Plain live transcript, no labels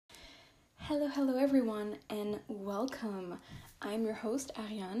Hello everyone, and welcome. I'm your host,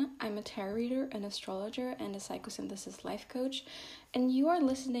 Ariane. I'm a tarot reader, an astrologer, and a psychosynthesis life coach, and you are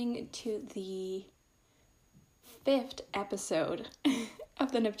listening to the 5th episode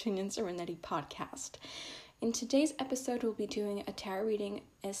of the Neptunian Serenity podcast. In today's episode, we'll be doing a tarot reading,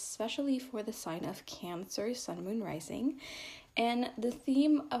 especially for the sign of Cancer, Sun, Moon, Rising, and the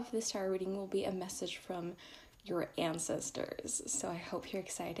theme of this tarot reading will be a message from your ancestors. So I hope you're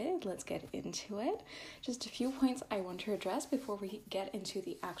excited. Let's get into it. Just a few points I want to address before we get into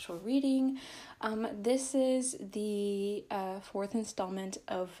the actual reading. This is the fourth installment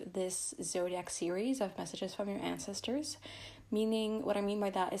of this zodiac series of messages from your ancestors. Meaning, what I mean by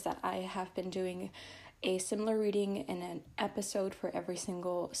that is that I have been doing a similar reading in an episode for every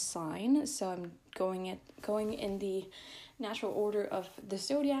single sign. So I'm going in the natural order of the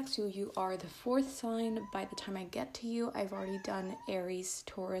zodiac, so you are the 4th sign. By the time I get to you, I've already done Aries,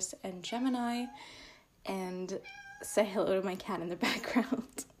 Taurus, and Gemini. And say hello to my cat in the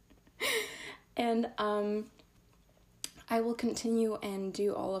background. And I will continue and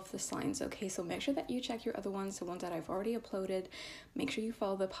do all of the signs, okay? So make sure that you check your other ones, the ones that I've already uploaded. Make sure you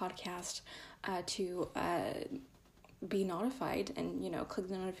follow the podcast to be notified and click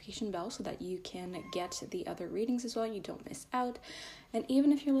the notification bell so that you can get the other readings as well. You don't miss out. And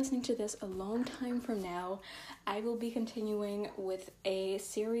even if you're listening to this a long time from now, I will be continuing with a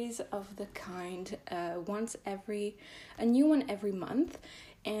series of the kind a new one every month,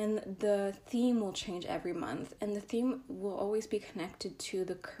 and the theme will change every month, and the theme will always be connected to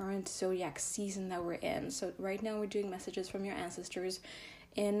the current zodiac season that we're in. So right now we're doing messages from your ancestors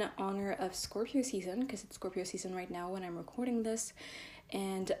in honor of Scorpio season, because it's Scorpio season right now when I'm recording this.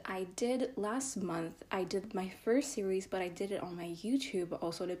 And last month I did my first series, but I did it on my YouTube,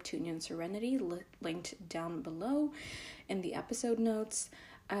 also Neptunian Serenity, linked down below in the episode notes.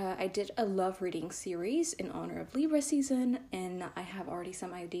 I did a love reading series in honor of Libra season, and I have already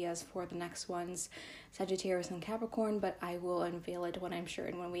some ideas for the next ones, Sagittarius and Capricorn, but I will unveil it when I'm sure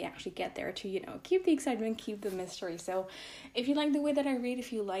and when we actually get there to, keep the excitement, keep the mystery. So if you like the way that I read,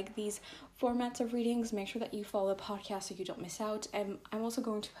 if you like these formats of readings, make sure that you follow the podcast so you don't miss out. And I'm also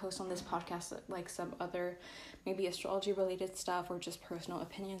going to post on this podcast like some other maybe astrology related stuff or just personal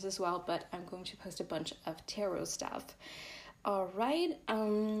opinions as well, but I'm going to post a bunch of tarot stuff. All right,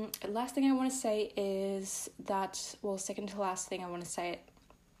 last thing I want to say is that, second to last thing I want to say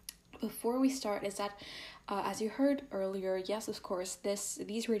before we start is that, as you heard earlier, yes, of course,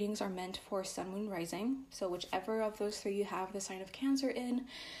 these readings are meant for Sun, Moon, Rising. So whichever of those three you have the sign of Cancer in,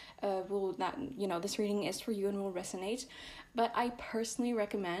 this reading is for you and will resonate. But I personally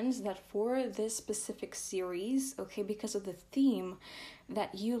recommend that for this specific series, okay, because of the theme,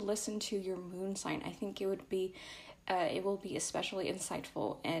 that you listen to your moon sign. I think it will be especially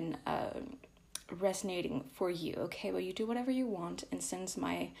insightful and resonating for you, okay? But you do whatever you want, and since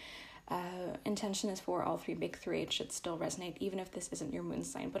my intention is for all three big three, it should still resonate even if this isn't your moon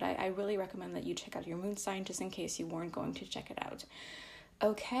sign. But I really recommend that you check out your moon sign just in case you weren't going to check it out.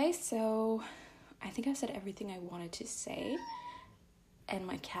 Okay, so I think I've said everything I wanted to say, and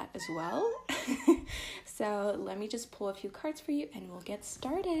my cat as well. So let me just pull a few cards for you and we'll get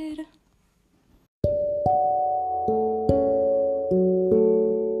started.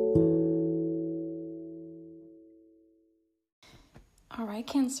 All right,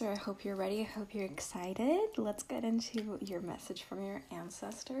 Cancer, I hope you're ready. I hope you're excited. Let's get into your message from your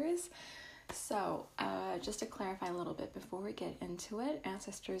ancestors. So, just to clarify a little bit before we get into it,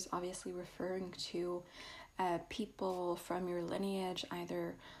 ancestors obviously referring to people from your lineage,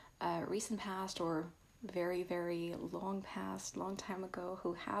 either recent past or very, very long past, long time ago,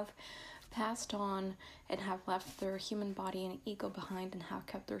 who have passed on and have left their human body and ego behind and have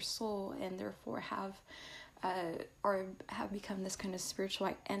kept their soul, and therefore have become this kind of spiritual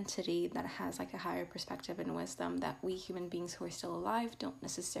entity that has like a higher perspective and wisdom that we human beings who are still alive don't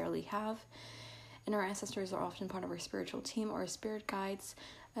necessarily have. And our ancestors are often part of our spiritual team or spirit guides.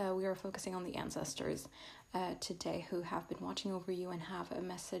 We are focusing on the ancestors today who have been watching over you and have a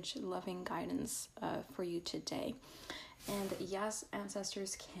message, loving guidance for you today. And yes,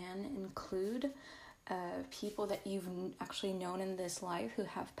 ancestors can include people that you've actually known in this life who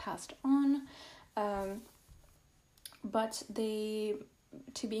have passed on. But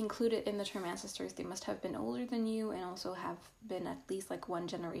to be included in the term ancestors, they must have been older than you and also have been at least like one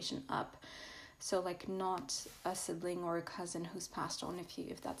generation up. So like not a sibling or a cousin who's passed on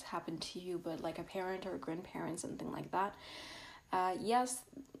if that's happened to you, but like a parent or a grandparent, something like that. Yes,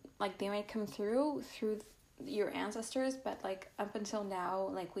 like they might come through your ancestors, but like up until now,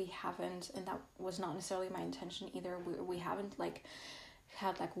 like we haven't, and that was not necessarily my intention either. We haven't like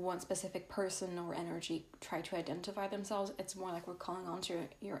had like one specific person or energy try to identify themselves. It's more like we're calling on to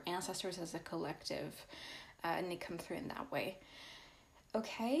your ancestors as a collective, and they come through in that way.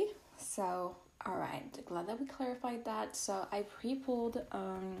 Okay, so all right, glad that we clarified that. So I pre-pulled.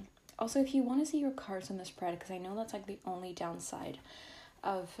 Also, if you want to see your cards on the spread, because I know that's like the only downside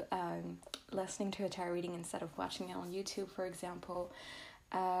of listening to a tarot reading instead of watching it on YouTube, for example.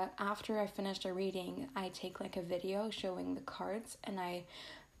 After I finished a reading, I take like a video showing the cards and I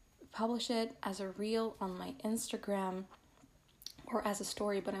publish it as a reel on my Instagram or as a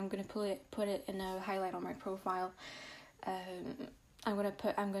story, but I'm gonna put it in a highlight on my profile. I'm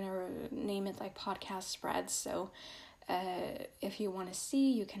gonna name it like podcast spreads. So if you want to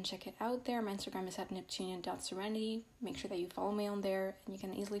see, you can check it out there. My Instagram is at neptunian.serenity. Make sure that you follow me on there and you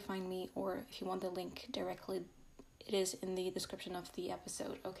can easily find me, or if you want the link directly, it is in the description of the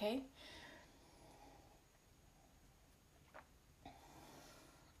episode, okay?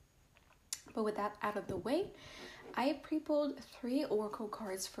 But with that out of the way, I pre-pulled 3 oracle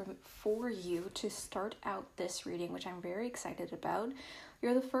cards for you to start out this reading, which I'm very excited about.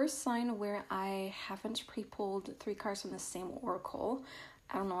 You're the first sign where I haven't pre-pulled 3 cards from the same oracle.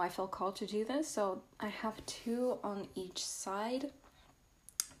 I don't know, I felt called to do this, so I have 2 on each side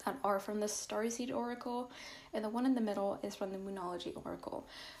that are from the Starseed Oracle, and the one in the middle is from the Moonology Oracle.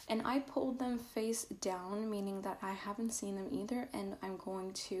 And I pulled them face down, meaning that I haven't seen them either, and I'm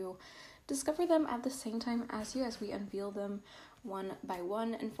going to discover them at the same time as you as we unveil them one by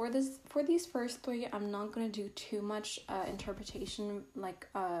one. And for these first 3, I'm not going to do too much interpretation like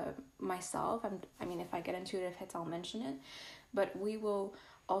myself. I mean, if I get intuitive hits, I'll mention it, but we will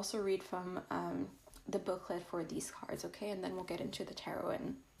also read from the booklet for these cards, okay? And then we'll get into the tarot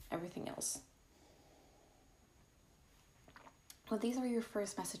and everything else. Well, these are your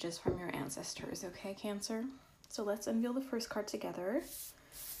first messages from your ancestors, okay, Cancer? So let's unveil the first card together.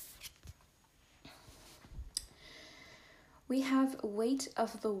 We have weight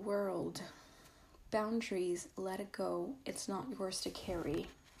of the world. Boundaries, let it go. It's not yours to carry.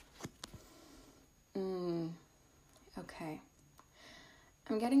 Okay.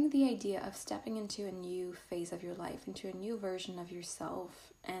 I'm getting the idea of stepping into a new phase of your life, into a new version of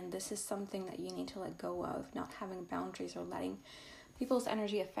yourself. And this is something that you need to let go of, not having boundaries or letting people's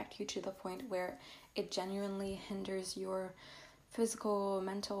energy affect you to the point where it genuinely hinders your physical,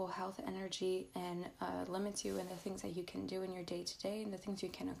 mental health energy and limits you in the things that you can do in your day-to-day and the things you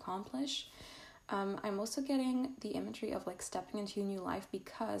can accomplish. I'm also getting the imagery of like stepping into a new life,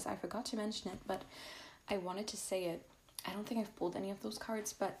 because I forgot to mention it, but I wanted to say it. I don't think I've pulled any of those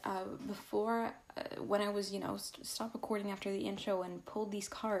cards, but before, when I was, stopped recording after the intro and pulled these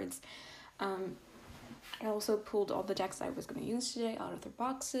cards, I also pulled all the decks I was going to use today out of their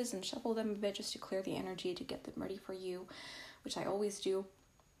boxes and shuffled them a bit just to clear the energy, to get them ready for you, which I always do.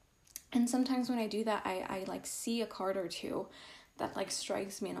 And sometimes when I do that, I like see a card or two that like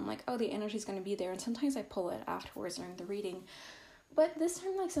strikes me and I'm like, oh, the energy's going to be there. And sometimes I pull it afterwards during the reading. But this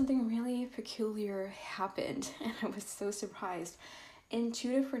time, like, something really peculiar happened, and I was so surprised. In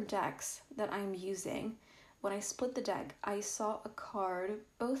 2 different decks that I'm using, when I split the deck, I saw a card.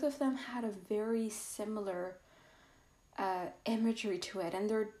 Both of them had a very similar imagery to it, and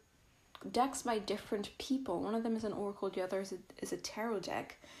they're decks by different people. One of them is an oracle, the other is a tarot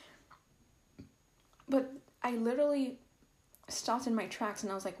deck. But I literally stopped in my tracks,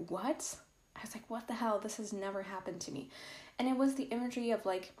 and I was like, what? I was like, what the hell? This has never happened to me. And it was the imagery of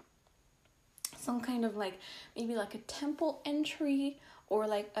like some kind of like maybe like a temple entry or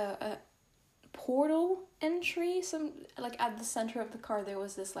like a portal entry. Some like at the center of the card there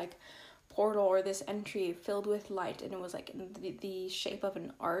was this like portal or this entry filled with light, and it was like in the shape of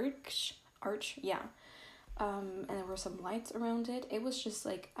an arch, yeah. And there were some lights around it. It was just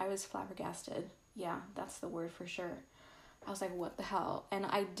like, I was flabbergasted. Yeah, that's the word for sure. I was like, what the hell? And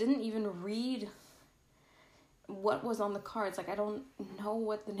I didn't even read what was on the cards. Like, I don't know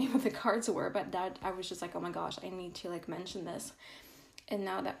what the name of the cards were, but that I was just like, oh my gosh, I need to like mention this. And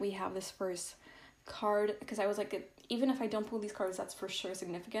now that we have this first card, because I was like, even if I don't pull these cards, that's for sure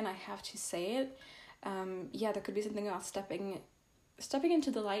significant, I have to say it. Yeah, there could be something about stepping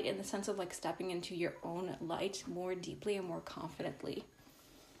into the light, in the sense of like stepping into your own light more deeply and more confidently.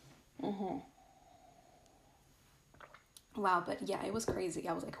 Wow, but yeah, it was crazy.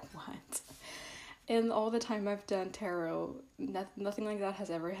 I was like, what? And all the time I've done tarot, nothing like that has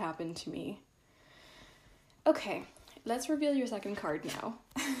ever happened to me. Okay, let's reveal your second card now.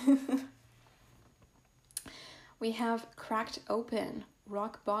 We have Cracked Open,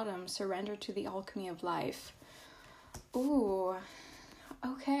 Rock Bottom, Surrender to the Alchemy of Life. Ooh,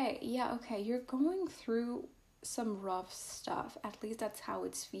 okay, yeah, okay. You're going through some rough stuff. At least that's how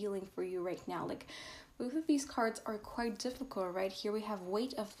it's feeling for you right now. Like, both of these cards are quite difficult, right? Here we have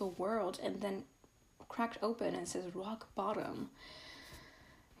weight of the world, and then cracked open and it says rock bottom.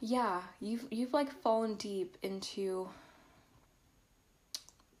 Yeah, you've like fallen deep into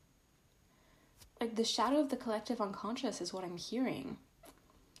like the shadow of the collective unconscious is what I'm hearing.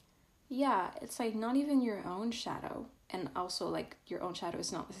 Yeah, it's like not even your own shadow. And also, like, your own shadow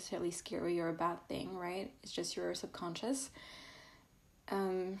is not necessarily scary or a bad thing, right? It's just your subconscious.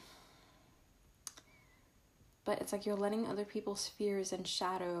 But it's like you're letting other people's fears and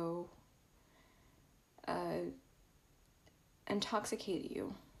shadow intoxicate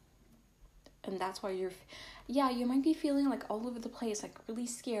you. And that's why you might be feeling like all over the place, like really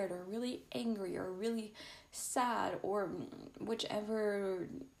scared or really angry or really sad or whichever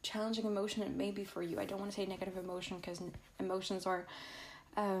challenging emotion it may be for you. I don't want to say negative emotion because emotions are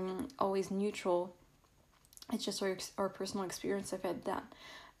always neutral. It's just our personal experience of it that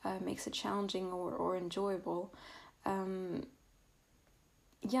makes it challenging or enjoyable.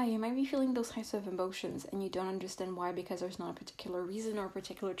 You might be feeling those types of emotions and you don't understand why, because there's not a particular reason or a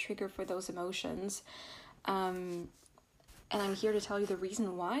particular trigger for those emotions. And I'm here to tell you the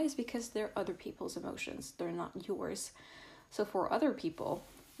reason why is because they're other people's emotions. They're not yours. So for other people,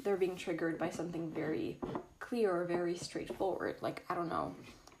 they're being triggered by something very clear or very straightforward. Like, I don't know,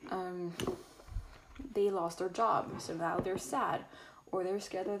 they lost their job, so now they're sad, or they're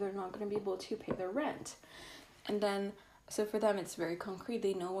scared that they're not going to be able to pay their rent. And then, so for them, it's very concrete.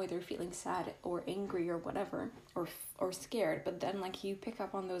 They know why they're feeling sad or angry or whatever, or scared. But then, like, you pick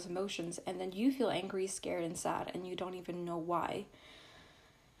up on those emotions, and then you feel angry, scared, and sad, and you don't even know why.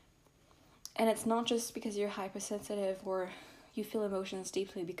 And it's not just because you're hypersensitive or you feel emotions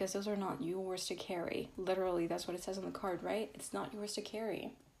deeply, because those are not yours to carry. Literally, that's what it says on the card, right? It's not yours to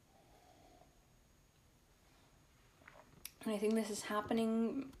carry. And I think this is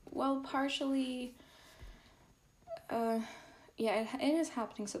happening, well, partially... it is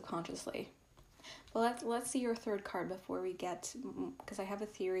happening subconsciously. But let's see your third card before we get, because I have a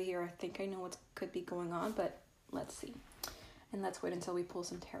theory here. I think I know what could be going on, but let's see. And let's wait until we pull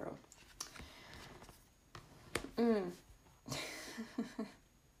some tarot.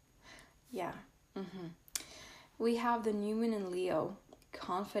 Yeah. We have the New Moon in Leo.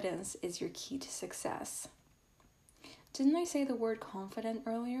 Confidence is your key to success. Didn't I say the word confident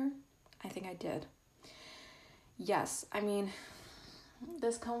earlier? I think I did. Yes, I mean,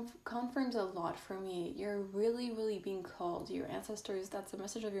 this confirms a lot for me. You're really, really being called. Your ancestors, that's the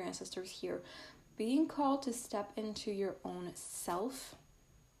message of your ancestors here. Being called to step into your own self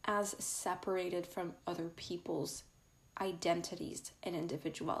as separated from other people's identities and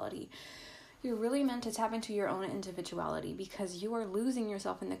individuality. You're really meant to tap into your own individuality because you are losing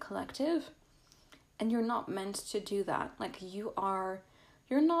yourself in the collective, and you're not meant to do that. Like, you're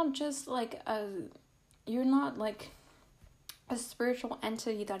not just like you're not like a spiritual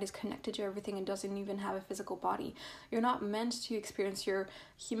entity that is connected to everything and doesn't even have a physical body. You're not meant to experience your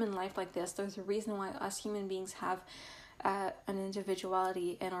human life like this. There's a reason why us human beings have an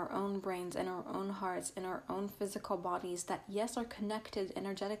individuality in our own brains, in our own hearts, in our own physical bodies that, yes, are connected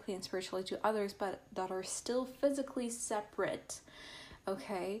energetically and spiritually to others, but that are still physically separate.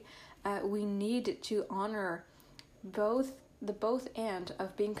 Okay? We need to honor both and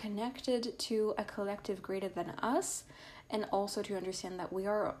of being connected to a collective greater than us, and also to understand that we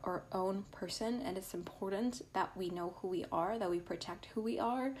are our own person, and it's important that we know who we are, that we protect who we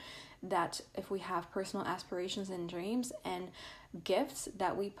are, that if we have personal aspirations and dreams and gifts,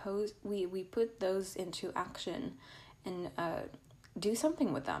 that we put those into action and do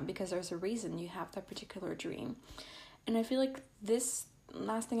something with them, because there's a reason you have that particular dream. And I feel like this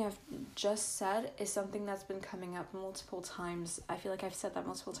last thing I've just said is something that's been coming up multiple times. I feel like I've said that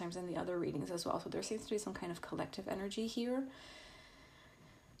multiple times in the other readings as well. So there seems to be some kind of collective energy here.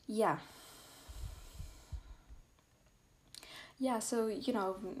 Yeah, so,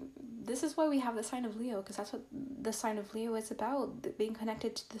 this is why we have the sign of Leo, because that's what the sign of Leo is about, being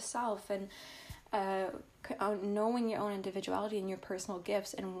connected to the self and knowing your own individuality and your personal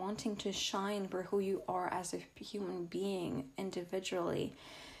gifts and wanting to shine for who you are as a human being individually.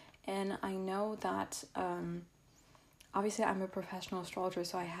 And I know that obviously I'm a professional astrologer,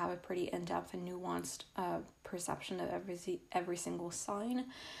 so I have a pretty in-depth and nuanced perception of every single sign.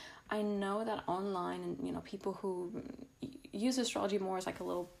 I know that online, and people who use astrology more as like a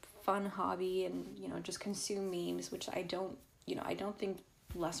little fun hobby and just consume memes, which I don't think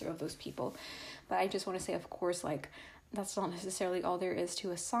lesser of those people. But I just want to say, of course, like, that's not necessarily all there is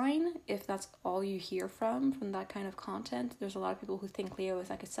to a sign. If that's all you hear from that kind of content, there's a lot of people who think Leo is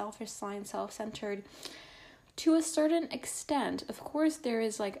like a selfish sign, self-centered, To a certain extent, of course, there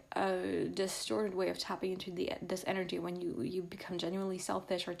is like a distorted way of tapping into this energy when you become genuinely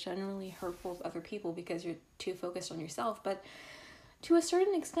selfish or genuinely hurtful to other people because you're too focused on yourself. But to a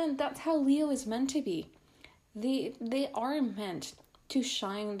certain extent, that's how Leo is meant to be. They are meant to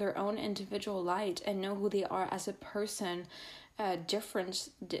shine their own individual light and know who they are as a person,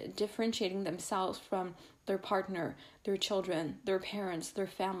 differentiating themselves from their partner, their children, their parents, their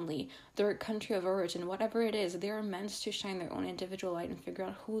family, their country of origin, whatever it is. They are meant to shine their own individual light and figure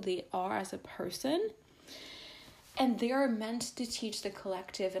out who they are as a person. And they are meant to teach the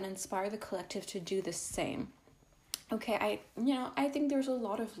collective and inspire the collective to do the same. Okay, I think there's a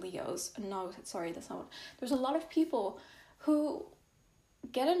lot of Leos. No, sorry, that's not. There's a lot of people who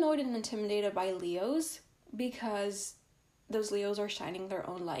get annoyed and intimidated by Leos because those Leos are shining their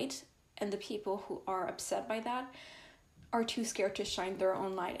own light, and the people who are upset by that are too scared to shine their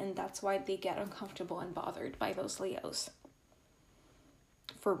own light, and that's why they get uncomfortable and bothered by those Leos.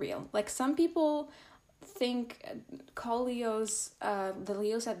 For real. Like, some people call Leos, the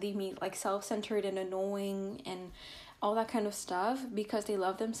Leos that they meet, like self-centered and annoying and all that kind of stuff because they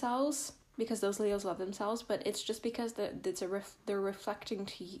love themselves, because those Leos love themselves, but it's just because they're reflecting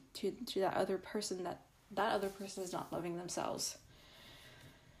to that other person that other person is not loving themselves.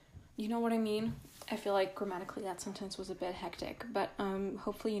 You know what I mean? I feel like grammatically that sentence was a bit hectic, but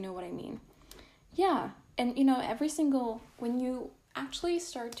hopefully you know what I mean. Yeah, and when you actually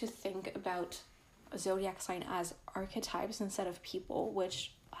start to think about a zodiac sign as archetypes instead of people,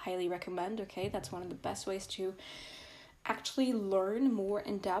 which I highly recommend, okay? That's one of the best ways to actually learn more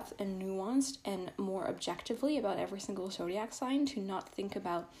in depth and nuanced and more objectively about every single zodiac sign, to not think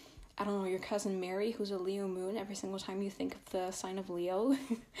about, I don't know, your cousin Mary, who's a Leo moon, every single time you think of the sign of Leo,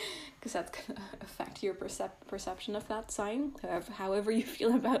 because that's going to affect your perception of that sign, however you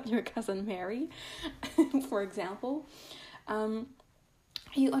feel about your cousin Mary, for example.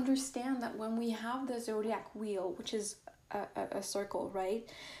 You understand that when we have the zodiac wheel, which is a circle, right?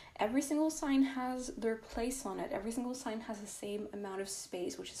 Every single sign has their place on it. Every single sign has the same amount of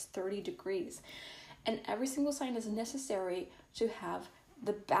space, which is 30 degrees. And every single sign is necessary to have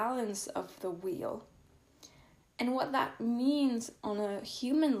the balance of the wheel. And what that means on a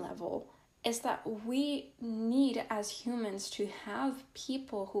human level is that we need, as humans, to have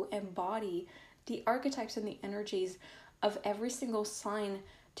people who embody the archetypes and the energies of every single sign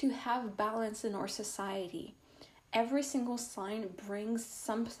to have balance in our society. Every single sign brings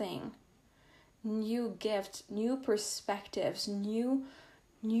something, new gift, new perspectives, new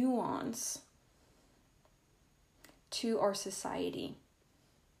nuance to our society.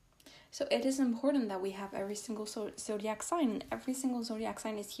 So it is important that we have every single zodiac sign, and every single zodiac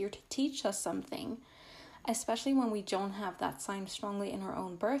sign is here to teach us something, especially when we don't have that sign strongly in our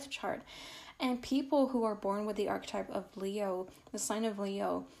own birth chart. And people who are born with the archetype of Leo, the sign of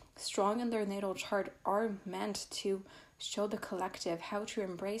Leo, strong in their natal chart, are meant to show the collective how to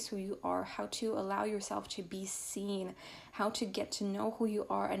embrace who you are, how to allow yourself to be seen, how to get to know who you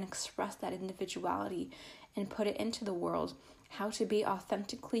are and express that individuality and put it into the world, how to be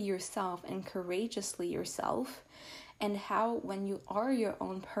authentically yourself and courageously yourself, and how when you are your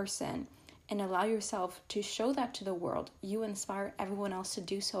own person and allow yourself to show that to the world, you inspire everyone else to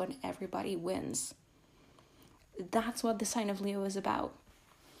do so and everybody wins. That's what the sign of Leo is about.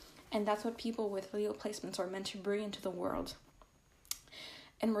 And that's what people with Leo placements are meant to bring into the world.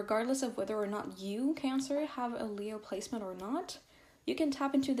 And regardless of whether or not you, Cancer, have a Leo placement or not, you can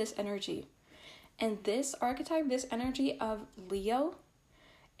tap into this energy. And this archetype, this energy of Leo,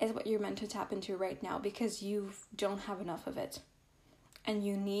 is what you're meant to tap into right now, because you don't have enough of it. And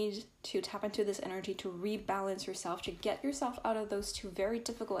you need to tap into this energy to rebalance yourself, to get yourself out of those two very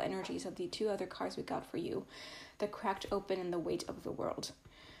difficult energies of the two other cards we got for you, the cracked open and the weight of the world.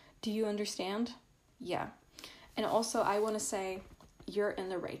 Do you understand? Yeah. And also, I want to say you're in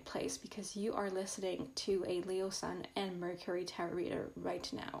the right place, because you are listening to a Leo Sun and Mercury tarot reader right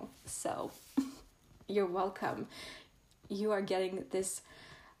now. So you're welcome. You are getting this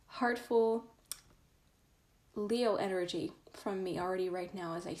heartful Leo energy from me already right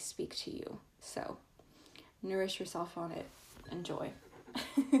now as I speak to you. So nourish yourself on it. Enjoy.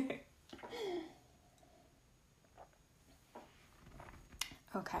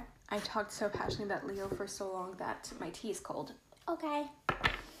 Okay, I talked so passionately about Leo for so long that my tea is cold. Okay,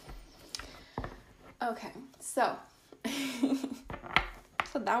 so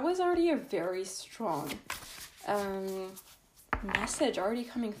so that was already a very strong message already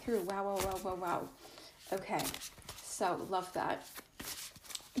coming through. Wow. Okay, so love that.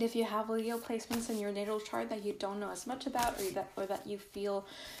 If you have Leo placements in your natal chart that you don't know as much about, or that you feel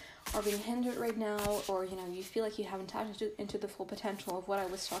are being hindered right now, or you feel like you haven't tapped into the full potential of what I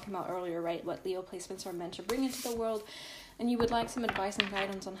was talking about earlier, right? What Leo placements are meant to bring into the world, and you would like some advice and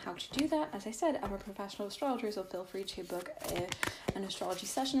guidance on how to do that. As I said, I'm a professional astrologer, so feel free to book an astrology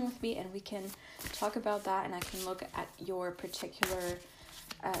session with me, and we can talk about that, and I can look at your particular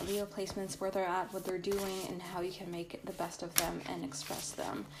Leo placements, where they're at, what they're doing, and how you can make the best of them and express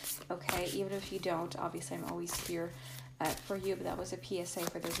them. Okay, even if you don't, obviously I'm always here for you, but that was a PSA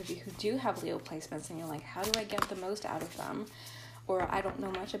for those of you who do have Leo placements and you're like, how do I get the most out of them? Or I don't know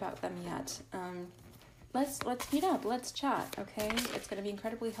much about them yet. Let's meet up, let's chat, okay? It's going to be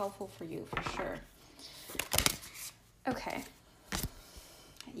incredibly helpful for you, for sure. Okay.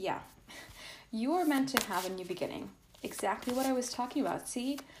 Yeah. You are meant to have a new beginning. Exactly what I was talking about.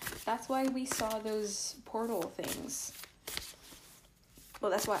 See? That's why we saw those portal things. Well,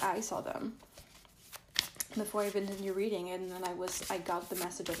 that's why I saw them before I even did your reading, and then I got the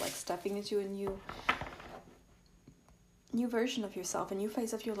message of like stepping into a new version of yourself, a new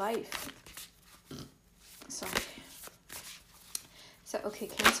phase of your life. So okay,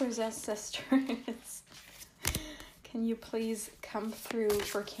 Cancer's ancestors, can you please come through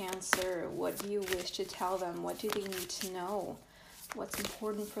for Cancer? What do you wish to tell them? What do they need to know? What's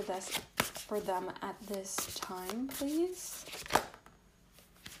important for them at this time, please?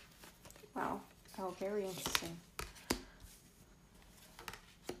 Wow. Oh, very interesting.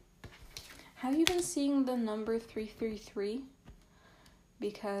 Have you been seeing the number 333?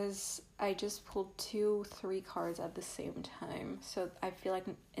 Because I just pulled 2-3 cards at the same time. So I feel like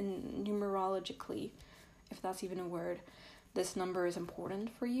numerologically, if that's even a word, this number is important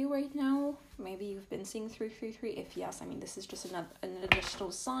for you right now. Maybe you've been seeing 333. If yes, I mean, this is just an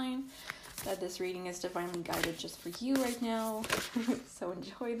additional sign that this reading is divinely guided just for you right now. So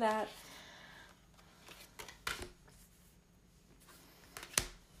enjoy that.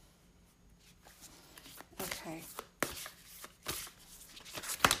 Okay.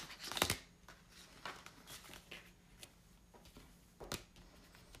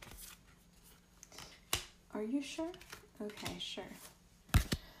 Are you sure? Okay, sure.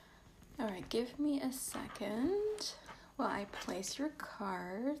 Alright, give me a second while I place your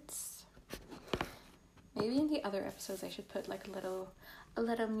cards. Maybe in the other episodes I should put like a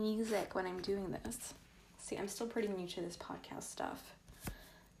little music when I'm doing this. See, I'm still pretty new to this podcast stuff.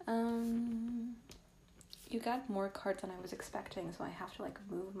 You got more cards than I was expecting, so I have to like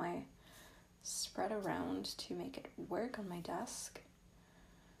move my spread around to make it work on my desk.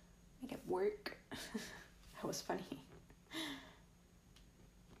 Make it work. That was funny.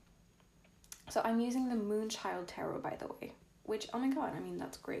 So I'm using the Moonchild Tarot, by the way, which, oh my god, I mean,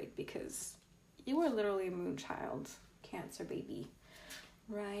 that's great because you are literally a Moonchild, Cancer baby,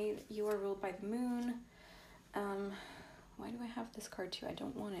 right? You are ruled by the moon. Why do I have this card too? I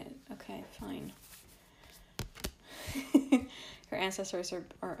don't want it. Okay, fine. Your ancestors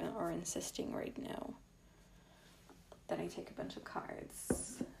are insisting right now that I take a bunch of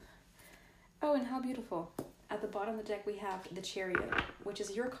cards. Oh, and how beautiful. At the bottom of the deck we have the Chariot, which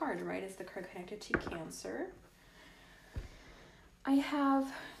is your card, right? It's the card connected to Cancer.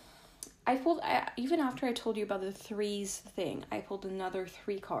 Even after I told you about the threes thing, I pulled another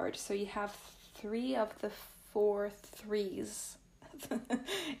 3 card. So you have 3 of the 4 threes.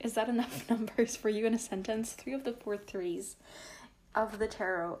 Is that enough numbers for you in a sentence? 3 of the 4 threes of the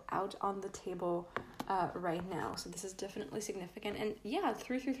tarot out on the table right now. So this is definitely significant. And yeah,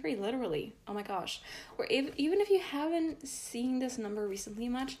 333, literally. Oh my gosh. Or even if you haven't seen this number recently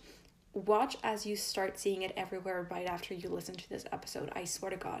much, watch as you start seeing it everywhere right after you listen to this episode. I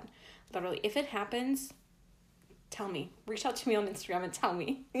swear to God. Literally. If it happens, tell me. Reach out to me on Instagram and tell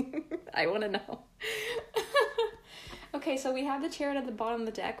me. I want to know. Okay, so we have the Chariot at the bottom of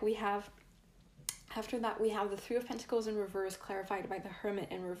the deck. After that, we have the 3 of Pentacles in reverse, clarified by the Hermit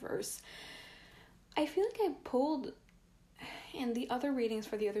in reverse. I feel like I pulled, in the other readings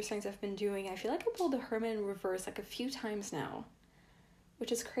for the other signs I've been doing, I feel like I pulled the Hermit in reverse like a few times now,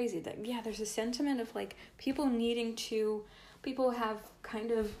 which is crazy. That yeah, there's a sentiment of like people have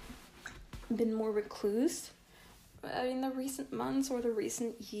kind of been more recluse in the recent months or the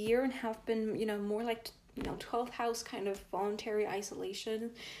recent year, and have been, more like, 12th house kind of voluntary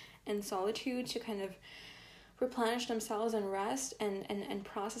isolation and solitude to kind of replenish themselves and rest and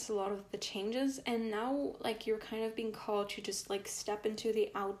process a lot of the changes. And now like you're kind of being called to just like step into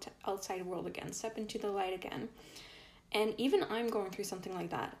the outside world again, step into the light again. And even I'm going through something like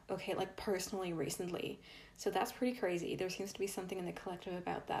that, okay, like personally recently. So that's pretty crazy. There seems to be something in the collective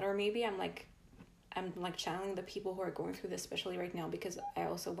about that. Or maybe I'm channeling the people who are going through this, especially right now, because I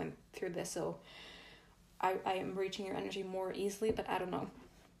also went through this. So I am reaching your energy more easily, but I don't know.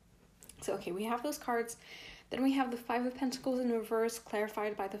 So, okay, we have those cards. Then we have the Five of Pentacles in reverse,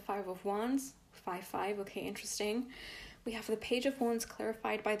 clarified by the Five of Wands. 5-5, okay, interesting. We have the Page of Wands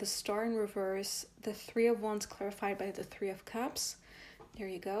clarified by the Star in reverse. The Three of Wands clarified by the Three of Cups. There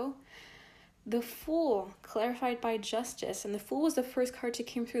you go. The Fool clarified by Justice. And the Fool was the first card that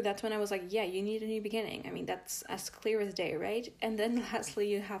came through. That's when I was like, yeah, you need a new beginning. I mean, that's as clear as day, right? And then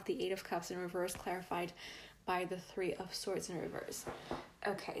lastly, you have the Eight of Cups in reverse clarified by the Three of Swords in reverse.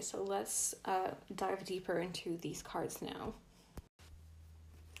 Okay, so let's dive deeper into these cards now.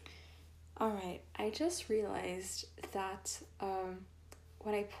 Alright, I just realized that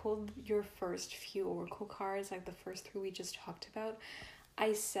when I pulled your first few oracle cards, like the first three we just talked about,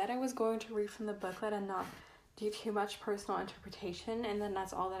 I said I was going to read from the booklet and not do too much personal interpretation, and then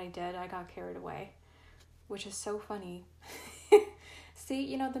that's all that I did. I got carried away, which is so funny. See,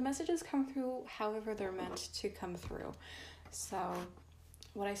 you know, the messages come through however they're meant to come through. So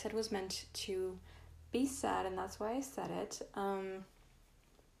what I said was meant to be said, and that's why I said it.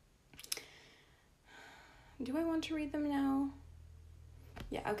 Do I want to read them now?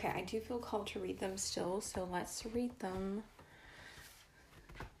 Yeah, okay, I do feel called to read them still, so let's read them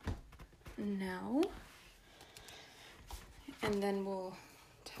now. And then we'll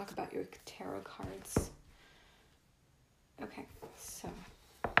talk about your tarot cards. Okay, so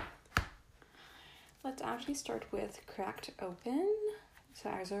let's actually start with Cracked Open. So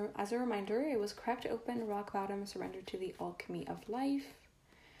as a reminder, it was Cracked Open, Rock Bottom, Surrender to the Alchemy of Life.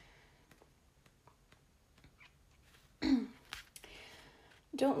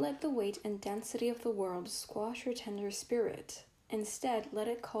 Don't let the weight and density of the world squash your tender spirit. Instead, let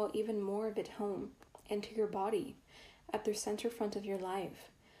it call even more of it home, into your body, at the center front of your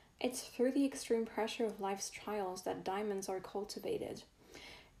life. It's through the extreme pressure of life's trials that diamonds are cultivated.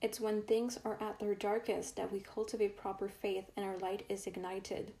 It's when things are at their darkest that we cultivate proper faith and our light is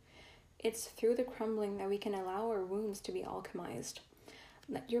ignited. It's through the crumbling that we can allow our wounds to be alchemized.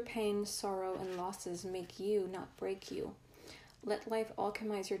 Let your pain, sorrow, and losses make you, not break you. Let life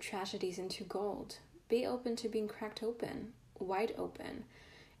alchemize your tragedies into gold. Be open to being cracked open, wide open.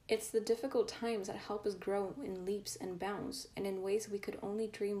 It's the difficult times that help us grow in leaps and bounds, and in ways we could only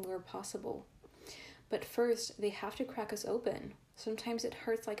dream were possible. But first, they have to crack us open. Sometimes it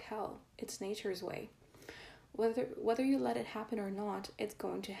hurts like hell. It's nature's way. Whether you let it happen or not, it's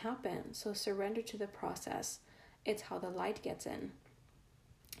going to happen, so surrender to the process. It's how the light gets in.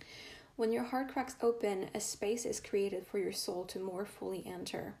 When your heart cracks open, a space is created for your soul to more fully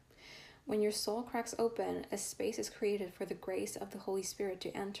enter. When your soul cracks open, a space is created for the grace of the Holy Spirit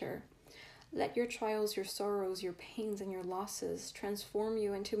to enter. Let your trials, your sorrows, your pains, and your losses transform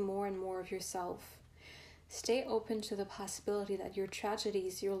you into more and more of yourself. Stay open to the possibility that your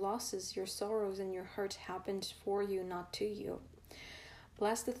tragedies, your losses, your sorrows, and your hurt happened for you, not to you.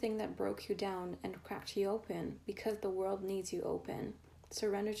 Bless the thing that broke you down and cracked you open, because the world needs you open.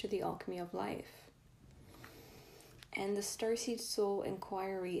 Surrender to the alchemy of life. And the Starseed Soul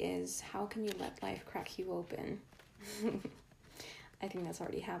Inquiry is, how can you let life crack you open? I think that's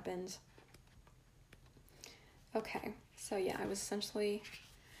already happened. Okay, so yeah, I was essentially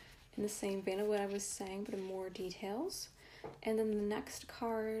in the same vein of what I was saying, but in more details. And then the next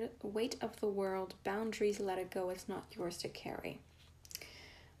card, Weight of the World, Boundaries, Let It Go, It's Not Yours to Carry.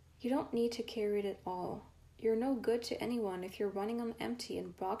 You don't need to carry it at all. You're no good to anyone if you're running on empty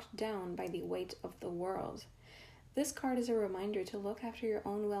and bogged down by the weight of the world. This card is a reminder to look after your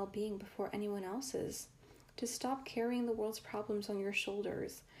own well-being before anyone else's, to stop carrying the world's problems on your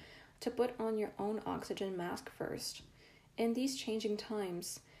shoulders, to put on your own oxygen mask first. In these changing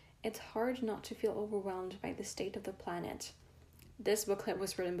times, it's hard not to feel overwhelmed by the state of the planet. This booklet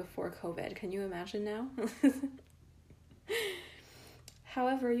was written before COVID. Can you imagine now?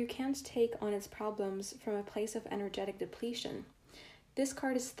 However, you can't take on its problems from a place of energetic depletion. This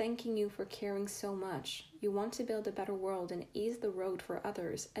card is thanking you for caring so much. You want to build a better world and ease the road for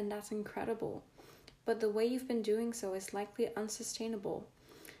others, and that's incredible. But the way you've been doing so is likely unsustainable.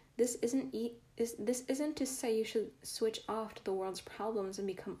 This isn't to say you should switch off to the world's problems and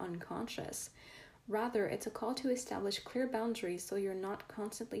become unconscious. Rather, it's a call to establish clear boundaries so you're not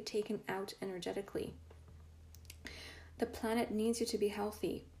constantly taken out energetically. The planet needs you to be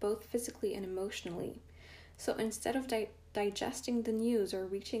healthy, both physically and emotionally. So instead of digesting the news or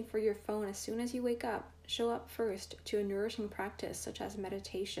reaching for your phone as soon as you wake up, show up first to a nourishing practice such as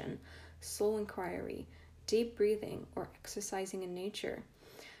meditation, soul inquiry, deep breathing, or exercising in nature.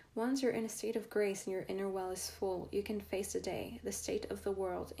 Once you're in a state of grace and your inner well is full, you can face the day, the state of the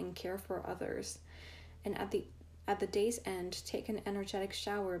world, and care for others. And at the day's end, take an energetic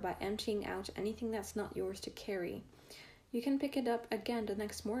shower by emptying out anything that's not yours to carry. You can pick it up again the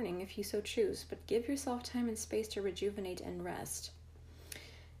next morning if you so choose, but give yourself time and space to rejuvenate and rest.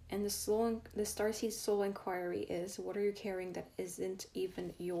 And the Starseed Soul Inquiry is, what are you carrying that isn't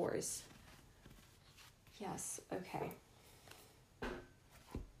even yours? Yes, okay.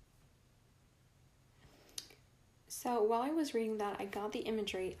 So while I was reading that, I got the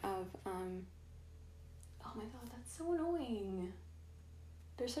imagery of, oh my god, that's so annoying.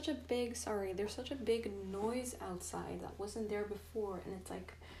 There's such a big noise outside that wasn't there before, and it's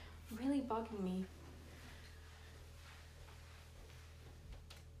like really bugging me.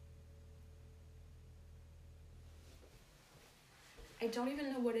 I don't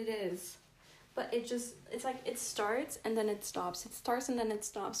even know what it is, but it's like it starts and then it stops. It starts and then it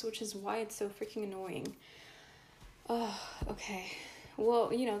stops, which is why it's so freaking annoying. Oh, okay. Well,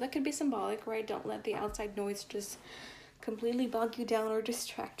 that could be symbolic, right? Don't let the outside noise just completely bog you down or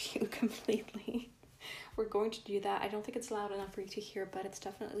distract you completely. We're going to do that. I don't think it's loud enough for you to hear, but it's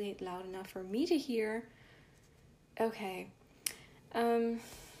definitely loud enough for me to hear. Okay.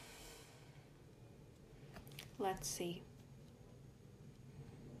 Let's see.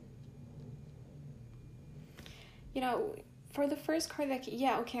 For the first card I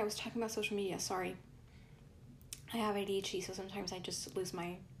was talking about social media, sorry. I have ADHD, so sometimes I just lose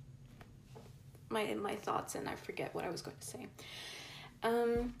my thoughts and I forget what I was going to say.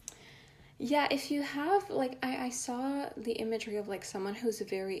 If you have, I saw the imagery of, someone who's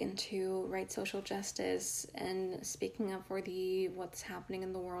very into, social justice and speaking up for what's happening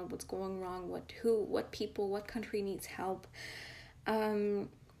in the world, what's going wrong, what people, what country needs help. And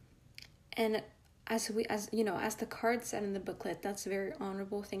as the card said in the booklet, that's a very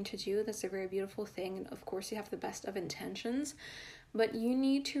honorable thing to do. That's a very beautiful thing. And of course you have the best of intentions, but you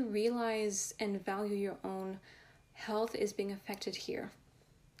need to realize and value your own health is being affected here.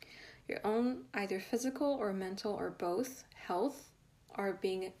 Your own either physical or mental or both health are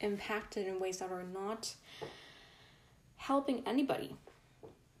being impacted in ways that are not helping anybody.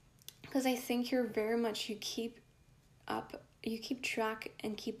 Because I think you're very much, you keep track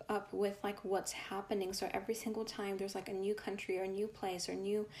and keep up with what's happening. So every single time there's a new country or a new place or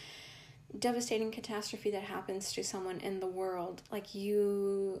new devastating catastrophe that happens to someone in the world,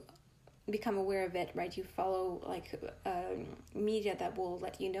 you become aware of it, right? You follow media that will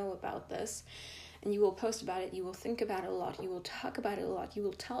let you know about this, and you will post about it, you will think about it a lot, you will talk about it a lot, you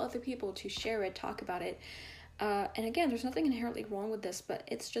will tell other people to share it, talk about it, and again, there's nothing inherently wrong with this, but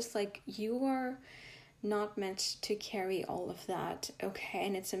it's just you are not meant to carry all of that, okay?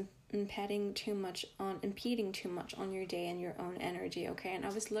 And it's impeding too much on your day and your own energy, okay? And I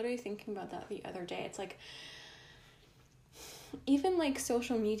was literally thinking about that the other day. It's even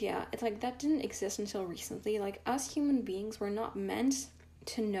social media, it's that didn't exist until recently. Us human beings were not meant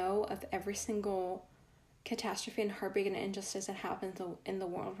to know of every single catastrophe and heartbreak and injustice that happens in the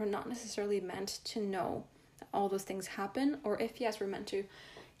world. We're not necessarily meant to know that all those things happen, or if yes, we're meant to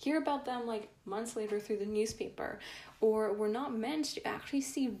hear about them months later through the newspaper, or we're not meant to actually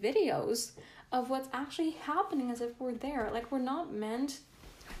see videos of what's actually happening as if we're there. We're not meant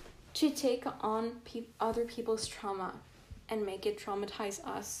to take on other people's trauma and make it traumatize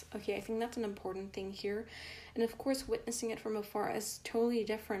us. Okay, I think that's an important thing here. And of course, witnessing it from afar is totally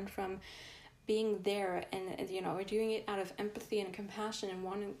different from being there and doing it out of empathy and compassion and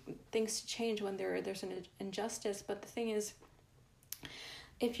wanting things to change when there's an injustice. But the thing is,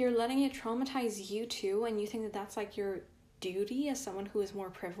 if you're letting it traumatize you too, and you think that that's your duty as someone who is more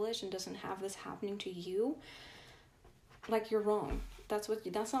privileged and doesn't have this happening to you, you're wrong. That's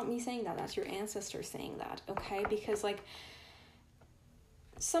not me saying that. That's your ancestors saying that, okay? Because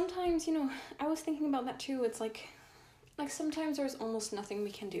sometimes, I was thinking about that too. It's sometimes there's almost nothing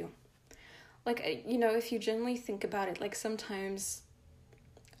we can do. If you generally think about it, sometimes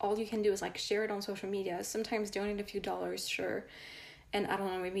all you can do is share it on social media. Sometimes donate a few dollars, sure. And I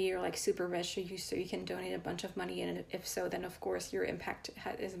don't know, maybe you're super rich, so you can donate a bunch of money, and if so, then of course your impact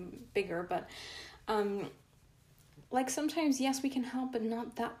is bigger. But sometimes, yes, we can help, but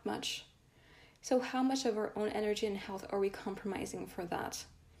not that much. So how much of our own energy and health are we compromising for that?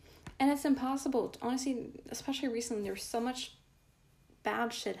 And it's impossible. Honestly, especially recently, there's so much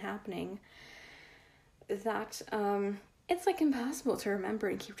bad shit happening that it's impossible to remember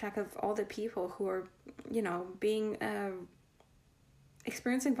and keep track of all the people who are, being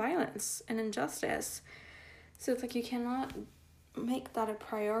experiencing violence and injustice. So it's you cannot make that a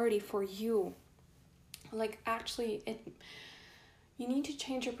priority for you. Actually, you need to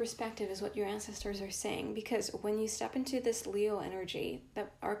change your perspective, is what your ancestors are saying, because when you step into this Leo energy,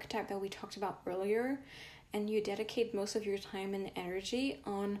 that archetype that we talked about earlier, and you dedicate most of your time and energy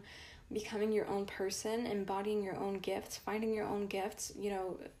on becoming your own person, embodying your own gifts, finding your own gifts,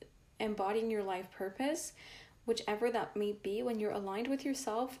 embodying your life purpose, whichever that may be. When you're aligned with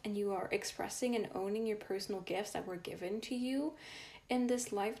yourself and you are expressing and owning your personal gifts that were given to you in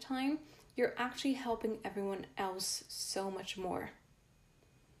this lifetime, you're actually helping everyone else so much more.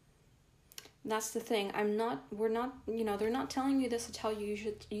 That's the thing. They're not telling you this to tell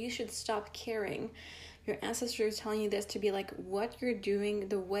you you should stop caring. Your ancestors are telling you this to be like, what you're doing,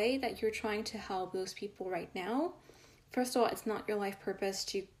 the way that you're trying to help those people right now. First of all, it's not your life purpose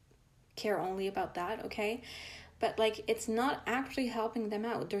to care only about that, okay? But like, it's not actually helping them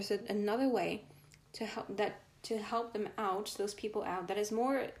out. There's another way to help them out, those people out, that is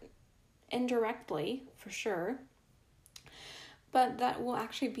more indirectly, for sure, but that will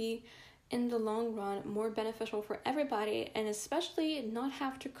actually be in the long run more beneficial for everybody, and especially not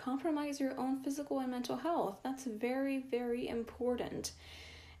have to compromise your own physical and mental health. That's very, very important.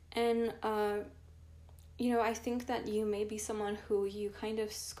 And I think that you may be someone who you kind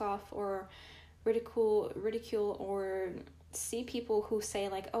of scoff or ridicule or see people who say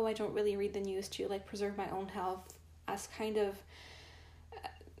like, oh, I don't really read the news to like preserve my own health, as kind of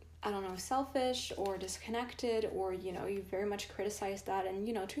selfish or disconnected, or, you very much criticize that. And,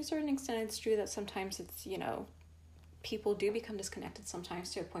 to a certain extent, it's true that sometimes it's, people do become disconnected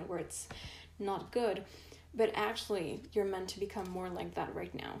sometimes to a point where it's not good. But actually, you're meant to become more like that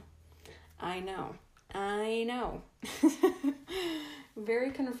right now. I know.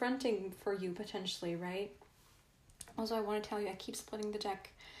 Very confronting for you, potentially, right? Also, I want to tell you, I keep splitting the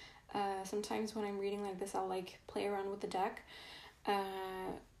deck. Sometimes when I'm reading like this, I'll like play around with the deck.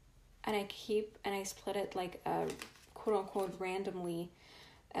 And I split it like quote unquote randomly,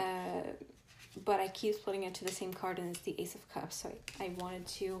 but I keep splitting it to the same card, and it's the Ace of Cups. So I wanted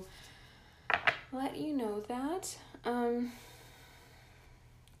to let you know that.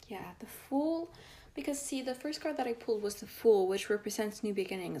 The Fool, because see, the first card that I pulled was the Fool, which represents new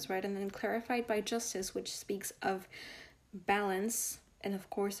beginnings, right? And then clarified by Justice, which speaks of balance, and of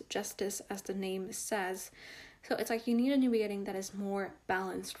course justice, as the name says. So it's like you need a new beginning that is more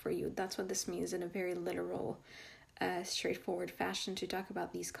balanced for you. That's what this means in a very literal, straightforward fashion to talk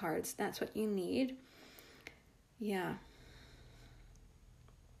about these cards. That's what you need. Yeah.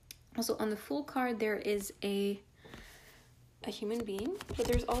 Also, on the Fool card, there is a human being, but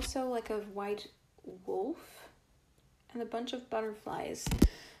there's also like a white wolf and a bunch of butterflies.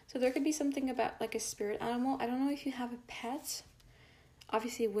 So there could be something about like a spirit animal. I don't know if you have a pet.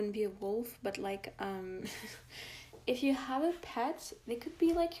 Obviously, it wouldn't be a wolf, but like, if you have a pet, they could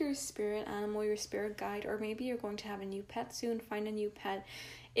be like your spirit animal, your spirit guide, or maybe you're going to have a new pet soon. Find a new pet.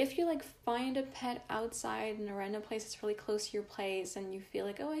 If you like find a pet outside in a random place that's really close to your place, and you feel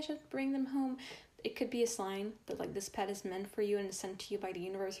like, oh, I should bring them home, it could be a sign that like this pet is meant for you and is sent to you by the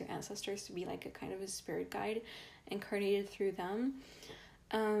universe, your ancestors, to be like a kind of a spirit guide incarnated through them.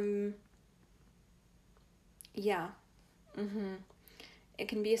 It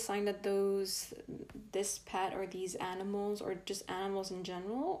can be a sign that this pet or these animals, or just animals in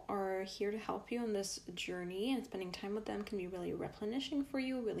general, are here to help you on this journey, and spending time with them can be really replenishing for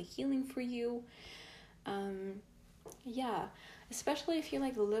you, really healing for you. Especially if you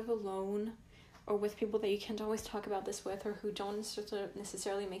like live alone or with people that you can't always talk about this with, or who don't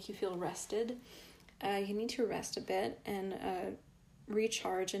necessarily make you feel rested. You need to rest a bit and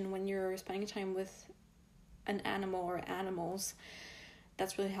recharge, and when you're spending time with an animal or animals,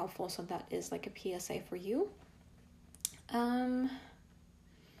 that's really helpful. So that is like a PSA for you.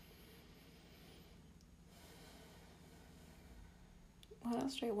 What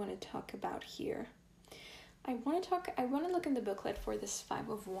else do I want to talk about here? I want to look in the booklet for this 5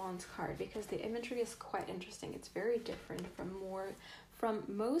 of Wands card, because the imagery is quite interesting. It's very different from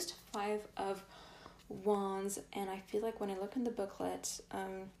most 5 of Wands, and I feel like when I look in the booklet,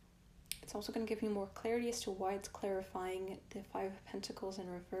 it's also going to give me more clarity as to why it's clarifying the 5 of Pentacles in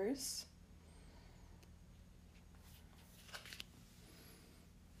reverse.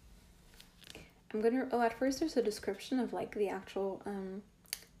 At first there's a description of like the actual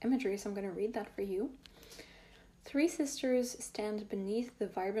imagery, so I'm going to read that for you. 3 sisters stand beneath the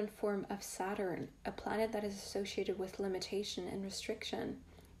vibrant form of Saturn, a planet that is associated with limitation and restriction.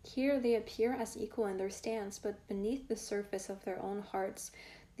 Here they appear as equal in their stance, but beneath the surface of their own hearts,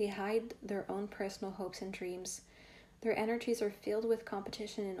 they hide their own personal hopes and dreams. Their energies are filled with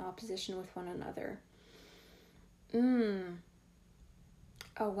competition and opposition with one another.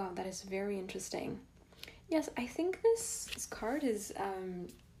 Oh wow, that is very interesting. Yes, I think this card is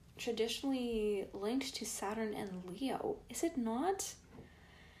traditionally linked to Saturn and Leo. Is it not?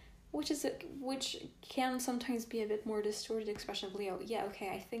 Which can sometimes be a bit more distorted expression of Leo. Yeah, okay,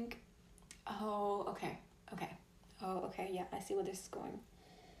 I think Oh, okay. Okay. Oh, okay. Yeah, I see where this is going.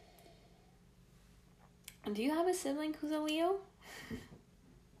 Do you have a sibling who's a Leo?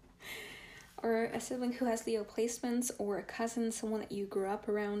 Or a sibling who has Leo placements, or a cousin, someone that you grew up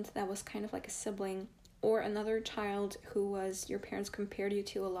around that was kind of like a sibling, or another child who was your parents compared you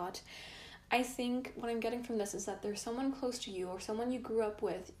to a lot? I think what I'm getting from this is that there's someone close to you, or someone you grew up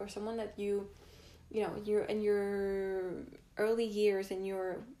with, or someone that you're in your early years, in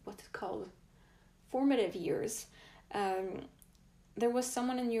your, what's it called, formative years. There was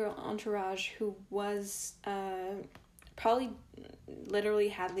someone in your entourage who was probably literally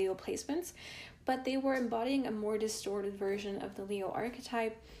had Leo placements, but they were embodying a more distorted version of the Leo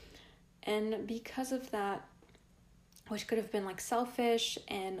archetype. And because of that, which could have been like selfish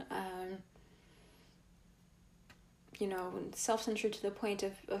and self-centered to the point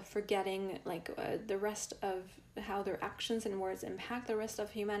of forgetting like the rest of how their actions and words impact the rest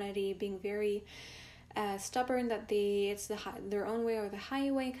of humanity, being very stubborn that it's their own way or the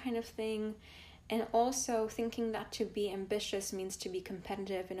highway kind of thing, and also thinking that to be ambitious means to be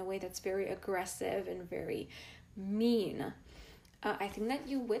competitive in a way that's very aggressive and very mean. I think that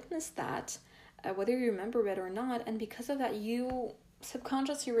you witnessed that, whether you remember it or not, and because of that, you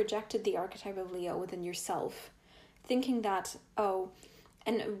subconsciously rejected the archetype of Leo within yourself, thinking that,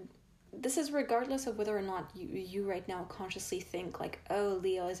 and this is regardless of whether or not you right now consciously think like, oh,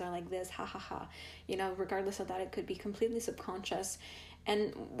 Leos are like this, ha ha ha. Regardless of that, it could be completely subconscious.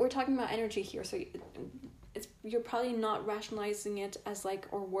 And we're talking about energy here, so you're probably not rationalizing it as like,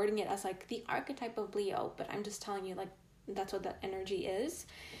 or wording it as like the archetype of Leo, but I'm just telling you like that's what that energy is.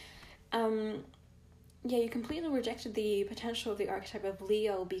 You completely rejected the potential of the archetype of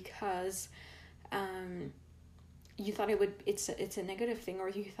Leo because you thought it's a negative thing, or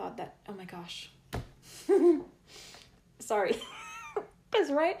you thought that, oh my gosh, sorry, that's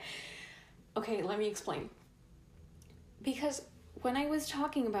right. Okay, let me explain. Because when I was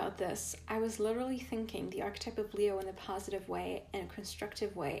talking about this, I was literally thinking the archetype of Leo in a positive way, in a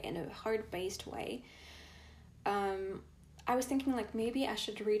constructive way, in a heart-based way. I was thinking like maybe I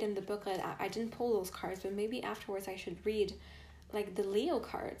should read in the booklet. I didn't pull those cards, but maybe afterwards I should read like the Leo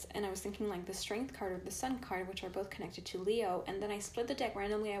cards. And I was thinking like the Strength card or the Sun card, which are both connected to Leo. And then I split the deck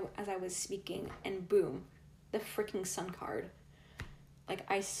randomly as I was speaking, and boom, the freaking Sun card. Like,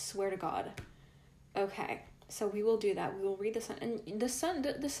 I swear to God. Okay, so we will do that. We will read the Sun. And the Sun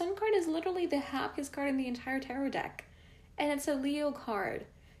card is literally the happiest card in the entire tarot deck. And it's a Leo card.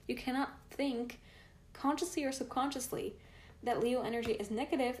 You cannot think, consciously or subconsciously, that Leo energy is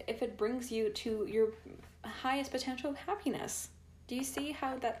negative if it brings you to your highest potential of happiness. Do you see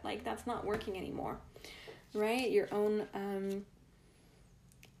how that's not working anymore, right? Your own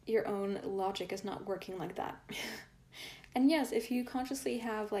logic is not working like that. And yes, if you consciously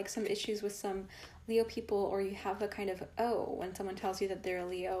have like some issues with some Leo people, or you have a kind of, when someone tells you that they're a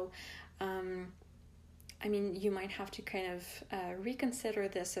Leo, you might have to kind of reconsider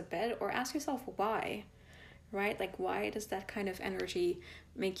this a bit, or ask yourself why, right? Like, why does that kind of energy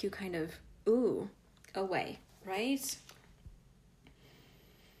make you kind of, away, right?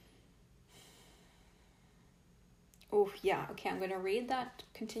 Oh, yeah, okay, I'm going to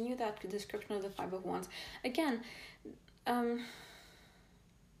continue that description of the Five of Wands. Again,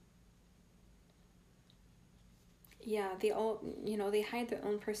 they all, they hide their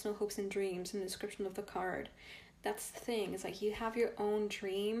own personal hopes and dreams in the description of the card. That's the thing. It's like you have your own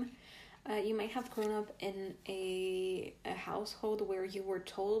dream. You might have grown up in a household where you were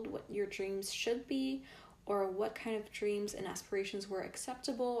told what your dreams should be, or what kind of dreams and aspirations were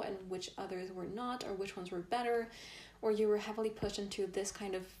acceptable and which others were not, or which ones were better, or you were heavily pushed into this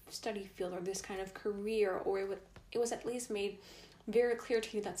kind of study field or this kind of career, or it was at least made very clear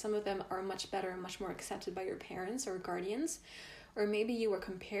to you that some of them are much better and much more accepted by your parents or guardians. Or maybe you were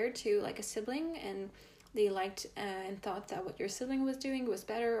compared to like a sibling, and they liked and thought that what your sibling was doing was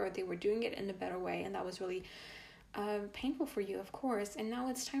better, or they were doing it in a better way, and that was really painful for you, of course. And now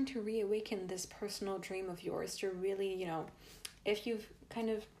it's time to reawaken this personal dream of yours, to really, if you've kind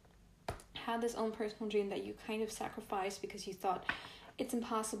of had this own personal dream that you kind of sacrificed because you thought it's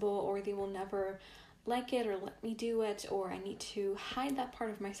impossible, or they will never like it or let me do it, or I need to hide that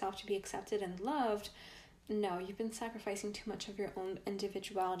part of myself to be accepted and loved. No, you've been sacrificing too much of your own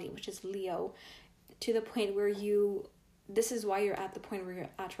individuality, which is Leo, to the point where this is why you're at the point where you're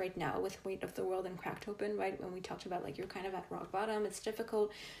at right now with Weight of the World and Cracked Open, right? When we talked about like you're kind of at rock bottom, it's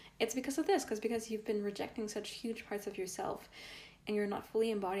difficult. It's because of this, because you've been rejecting such huge parts of yourself, and you're not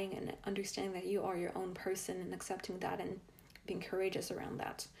fully embodying and understanding that you are your own person, and accepting that and being courageous around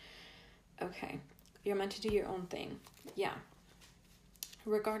that. Okay, you're meant to do your own thing. Yeah.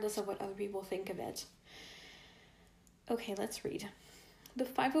 regardless of what other people think of it. Okay, let's read. The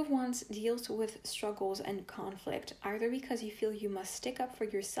Five of Wands deals with struggles and conflict, either because you feel you must stick up for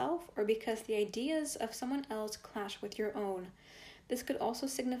yourself or because the ideas of someone else clash with your own. This could also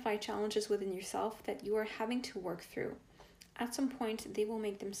signify challenges within yourself that you are having to work through. At some point, they will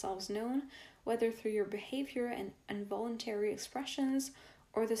make themselves known, whether through your behavior and involuntary expressions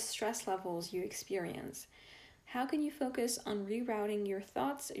or the stress levels you experience. How can you focus on rerouting your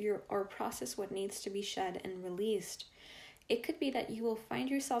thoughts or process what needs to be shed and released? It could be that you will find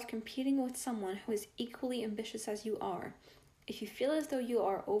yourself competing with someone who is equally ambitious as you are. If you feel as though you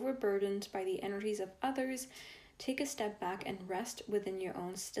are overburdened by the energies of others, take a step back and rest within your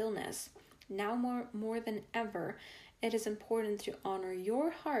own stillness. Now more than ever, it is important to honor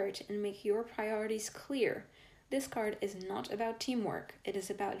your heart and make your priorities clear. This card is not about teamwork. It is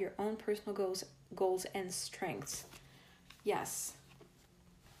about your own personal goals and strengths. Yes.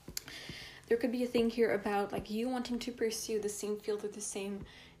 There could be a thing here about like you wanting to pursue the same field or the same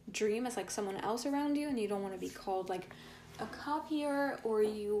dream as like someone else around you, and you don't want to be called like a copier, or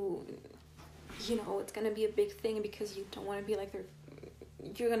you know, it's going to be a big thing because you don't want to be like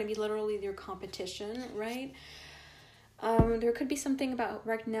you're going to be literally their competition, right? There could be something about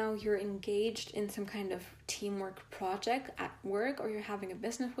right now you're engaged in some kind of teamwork project at work, or you're having a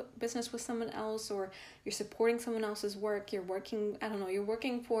business with someone else, or you're supporting someone else's work. You're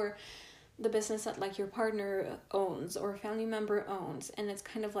working for the business that like your partner owns or a family member owns, and it's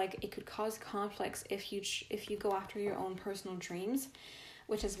kind of like it could cause conflicts if you go after your own personal dreams,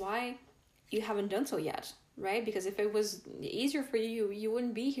 which is why you haven't done so yet, right? Because if it was easier for you, you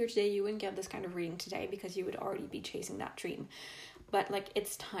wouldn't be here today. You wouldn't get this kind of reading today because you would already be chasing that dream. But like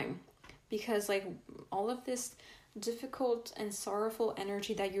it's time, because like all of this difficult and sorrowful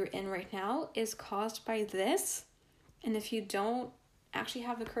energy that you're in right now is caused by this. And if you don't actually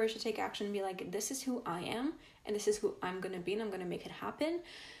have the courage to take action and be like, this is who I am and this is who I'm going to be and I'm going to make it happen,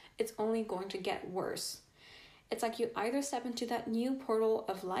 it's only going to get worse. It's like you either step into that new portal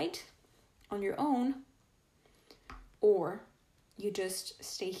of light on your own, or you just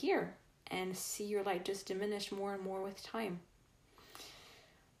stay here and see your light just diminish more and more with time.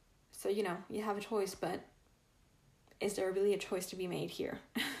 So, you know, you have a choice, but is there really a choice to be made here?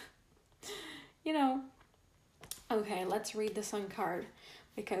 You know. Okay, let's read the Sun card,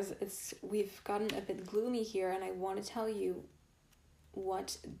 because we've gotten a bit gloomy here, and I want to tell you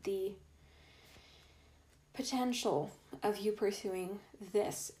what the potential of you pursuing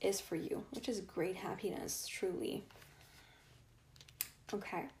this is for you, which is great happiness, truly.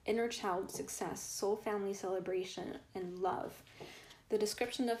 Okay, inner child, success, soul family celebration, and love. The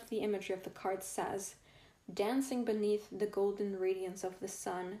description of the imagery of the card says, dancing beneath the golden radiance of the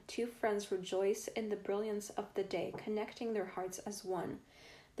sun, two friends rejoice in the brilliance of the day, connecting their hearts as one.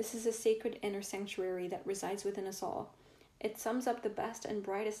 This is a sacred inner sanctuary that resides within us all. It sums up the best and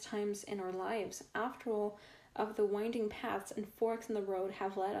brightest times in our lives. After all, of the winding paths and forks in the road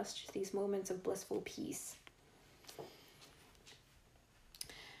have led us to these moments of blissful peace.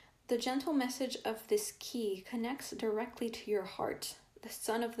 The gentle message of this key connects directly to your heart, the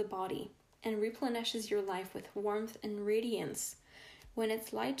sun of the body, and replenishes your life with warmth and radiance. When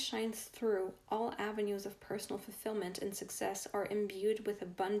its light shines through, all avenues of personal fulfillment and success are imbued with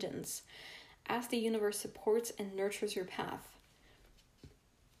abundance, as the universe supports and nurtures your path.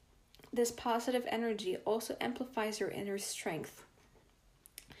 This positive energy also amplifies your inner strength.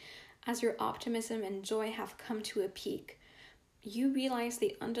 As your optimism and joy have come to a peak, you realize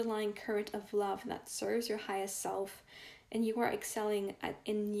the underlying current of love that serves your highest self, and you are excelling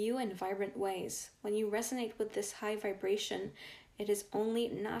in new and vibrant ways. When you resonate with this high vibration, it is only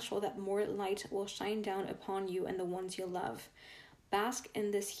natural that more light will shine down upon you and the ones you love. Bask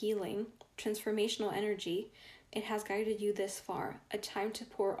in this healing, transformational energy. It has guided you this far, a time to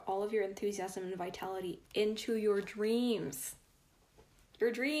pour all of your enthusiasm and vitality into your dreams.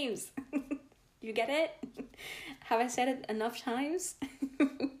 Your dreams. You get it? Have I said it enough times?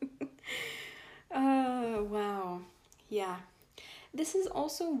 Oh, wow. Yeah. This is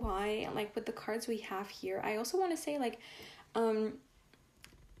also why, like, with the cards we have here, I also want to say, like,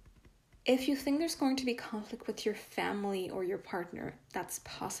 if you think there's going to be conflict with your family or your partner, that's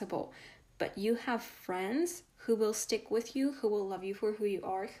possible. But you have friends who will stick with you, who will love you for who you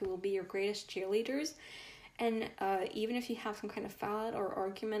are, who will be your greatest cheerleaders. And even if you have some kind of fallout or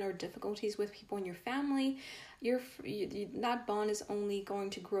argument or difficulties with people in your family, that bond is only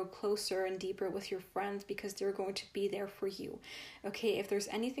going to grow closer and deeper with your friends because they're going to be there for you. Okay, if there's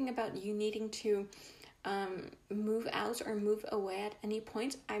anything about you needing to move out or move away at any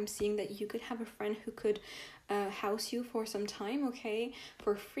point. I'm seeing that you could have a friend who could house you for some time, okay,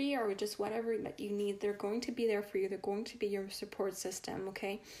 for free or just whatever that you need. They're going to be there for you. They're going to be your support system,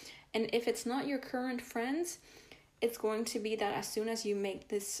 okay? And if it's not your current friends, it's going to be that as soon as you make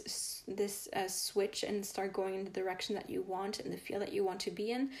this switch and start going in the direction that you want and the field that you want to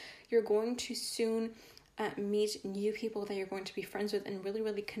be in, you're going to soon meet new people that you're going to be friends with and really,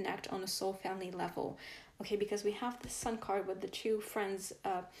 really connect on a soul family level. Okay, because we have the sun card with the two friends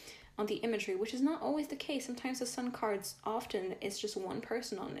on the imagery, which is not always the case. Sometimes the sun cards often is just one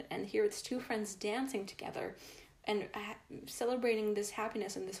person on it, and here it's two friends dancing together and celebrating this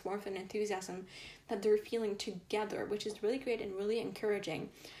happiness and this warmth and enthusiasm that they're feeling together, which is really great and really encouraging.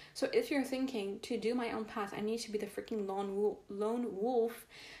 So if you're thinking, to do my own path, I need to be the freaking lone wolf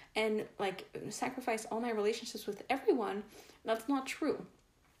and like sacrifice all my relationships with everyone, that's not true.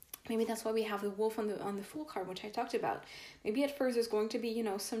 Maybe that's why we have the wolf on the Fool card, which I talked about. Maybe at first there's going to be,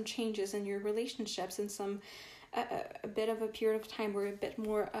 some changes in your relationships and some a bit of a period of time where you're a bit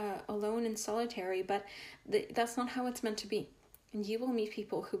more alone and solitary, but that's not how it's meant to be. And you will meet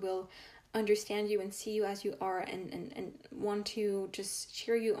people who will understand you and see you as you are and want to just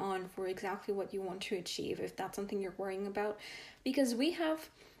cheer you on for exactly what you want to achieve, if that's something you're worrying about. Because we have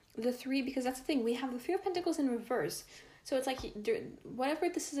because that's the thing, we have the Three of Pentacles in reverse. So it's like, whatever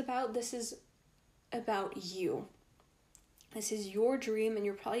this is about you. This is your dream, and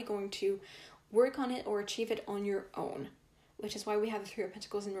you're probably going to work on it or achieve it on your own, which is why we have the Three of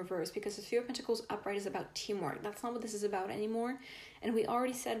Pentacles in reverse, because the Three of Pentacles upright is about teamwork. That's not what this is about anymore. And we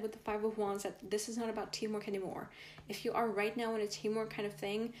already said with the Five of Wands that this is not about teamwork anymore. If you are right now in a teamwork kind of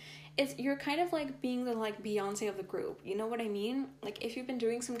thing, you're kind of like being the like Beyonce of the group. You know what I mean? Like if you've been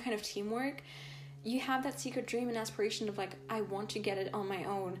doing some kind of teamwork, you have that secret dream and aspiration of like, I want to get it on my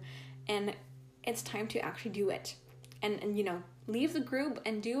own, and it's time to actually do it. And leave the group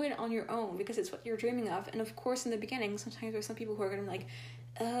and do it on your own, because it's what you're dreaming of. And of course, in the beginning, sometimes there's some people who are going to be like,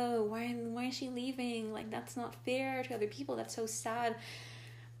 oh, why is she leaving? Like, that's not fair to other people. That's so sad.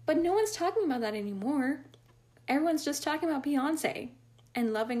 But no one's talking about that anymore. Everyone's just talking about Beyonce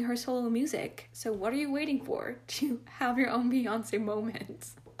and loving her solo music. So what are you waiting for to have your own Beyonce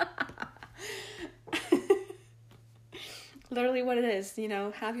moments? Literally what it is,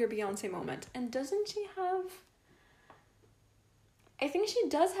 have your Beyonce moment. And doesn't she have... I think she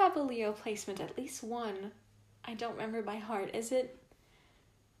does have a Leo placement, at least one. I don't remember by heart. Is it?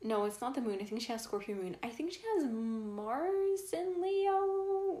 No, it's not the moon. I think she has Scorpio moon. I think she has Mars in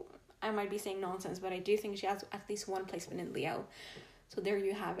Leo. I might be saying nonsense, but I do think she has at least one placement in Leo. So there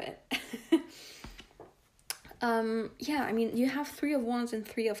you have it. You have Three of Wands and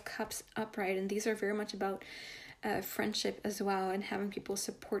Three of Cups upright, and these are very much about friendship as well, and having people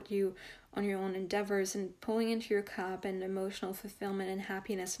support you on your own endeavors and pulling into your cup and emotional fulfillment and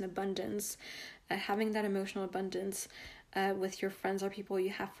happiness and abundance. Having that emotional abundance with your friends or people you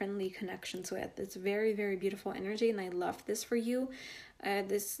have friendly connections with. It's very, very beautiful energy, and I love this for you.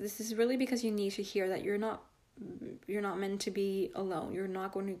 This is really because you need to hear that you're not meant to be alone. You're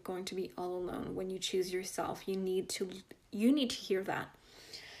not going to be all alone when you choose yourself. You need to hear that.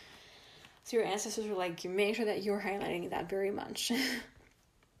 So your ancestors are like, you make sure that you're highlighting that very much.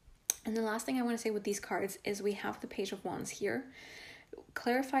 And the last thing I want to say with these cards is we have the Page of Wands here,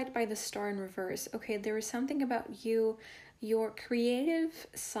 clarified by the Star in reverse. Okay, there is something about you, your creative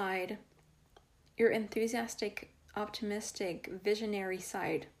side, your enthusiastic, optimistic, visionary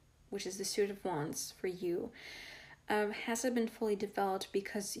side, which is the Suit of Wands for you, hasn't been fully developed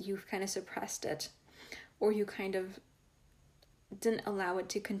because you've kind of suppressed it, or you kind of didn't allow it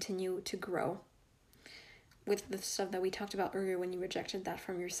to continue to grow with the stuff that we talked about earlier when you rejected that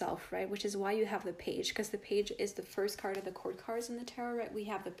from yourself, right? Which is why you have the Page, because the Page is the first card of the court cards in the tarot, right? We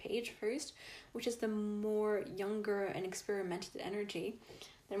have the Page first, which is the more younger and experimented energy.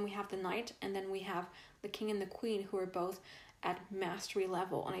 Then we have the Knight, and then we have the King and the Queen, who are both at mastery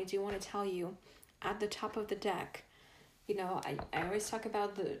level. And I do want to tell you, at the top of the deck, I always talk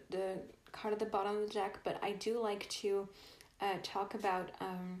about the card at the bottom of the deck, but I do like to talk about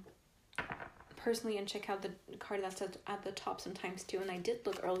personally and check out the card that's at the top sometimes too. And I did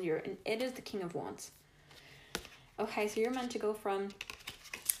look earlier, and it is the King of Wands. Okay, so you're meant to go from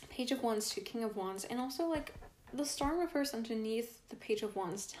Page of Wands to King of Wands, and also like the Star in reverse underneath the Page of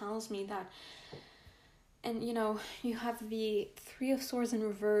Wands tells me that, and you have the Three of Swords in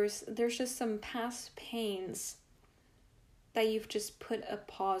reverse. There's just some past pains that you've just put a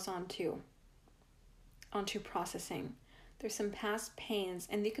pause onto processing. There's some past pains,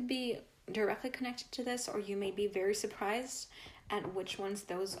 and they could be directly connected to this, or you may be very surprised at which ones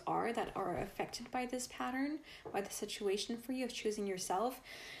those are that are affected by this pattern, by the situation for you of choosing yourself.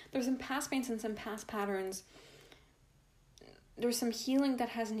 There's some past pains and some past patterns. There's some healing that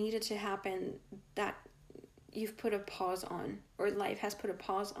has needed to happen that you've put a pause on, or life has put a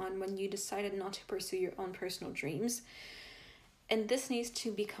pause on when you decided not to pursue your own personal dreams. And this needs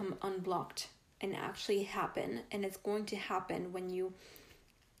to become unblocked and actually happen. And it's going to happen when you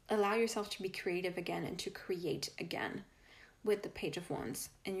allow yourself to be creative again and to create again with the Page of Wands.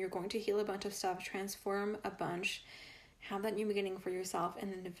 And you're going to heal a bunch of stuff, transform a bunch, have that new beginning for yourself,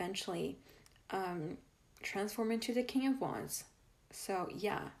 and then eventually transform into the King of Wands. So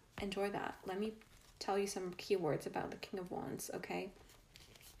yeah, enjoy that. Let me tell you some keywords about the King of Wands, okay?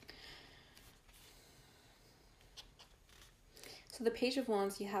 So the Page of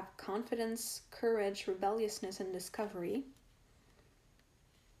Wands, you have confidence, courage, rebelliousness, and discovery.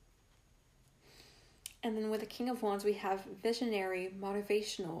 And then with the King of Wands, we have visionary,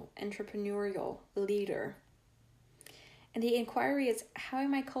 motivational, entrepreneurial, leader. And the inquiry is, how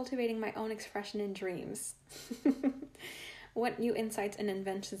am I cultivating my own expression in dreams? What new insights and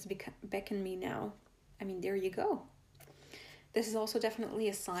inventions beckon me now? I mean, there you go. This is also definitely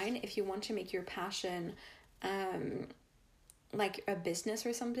a sign if you want to make your passion like a business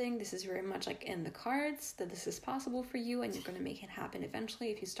or something. This is very much like in the cards that this is possible for you, and you're going to make it happen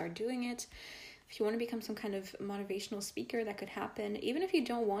eventually if you start doing it. If you want to become some kind of motivational speaker, that could happen. Even if you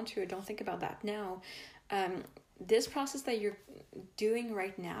don't want to or don't think about that now, this process that you're doing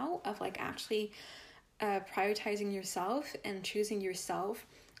right now of like actually prioritizing yourself and choosing yourself,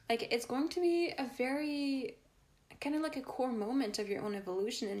 like it's going to be a very kind of like a core moment of your own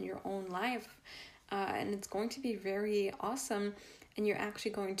evolution in your own life. And it's going to be very awesome. And you're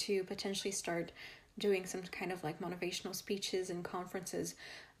actually going to potentially start doing some kind of like motivational speeches and conferences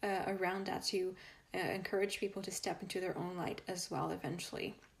around that to encourage people to step into their own light as well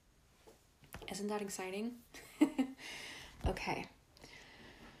eventually. Isn't that exciting? Okay.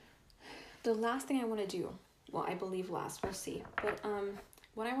 The last thing I want to do, well, I believe last, we'll see. But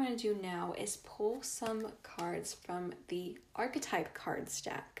what I want to do now is pull some cards from the archetype cards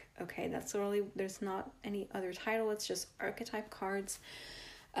deck. Okay, that's really, there's not any other title, it's just archetype cards.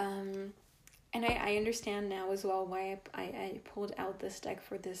 And I understand now as well why I pulled out this deck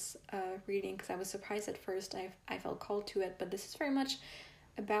for this reading, because I was surprised at first. I felt called to it, but this is very much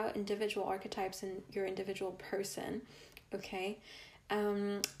about individual archetypes and your individual person, okay?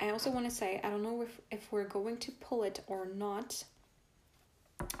 I also want to say, I don't know if we're going to pull it or not,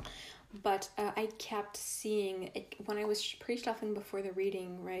 but I kept seeing it when I was pre-shuffling before the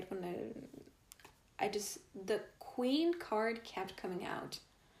reading, right? When the Queen card kept coming out.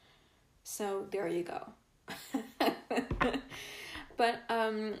 So there you go. But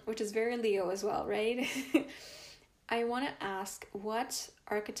which is very Leo as well, right? I want to ask, what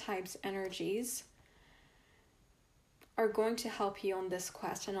archetypes, energies are going to help you on this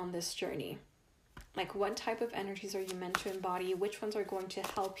quest and on this journey? Like, what type of energies are you meant to embody? Which ones are going to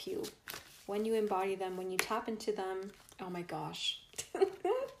help you when you embody them, when you tap into them? Oh my gosh.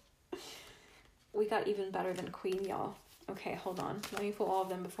 We got even better than Queen, y'all. Okay, hold on. Let me pull all of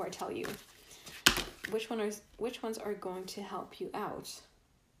them before I tell you. Which ones are going to help you out?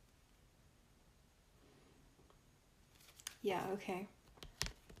 Yeah, okay.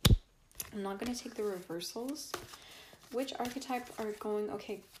 I'm not going to take the reversals. Which archetype are going...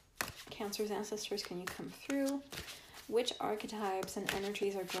 Okay, Cancer's ancestors, can you come through? Which archetypes and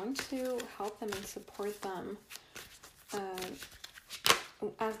energies are going to help them and support them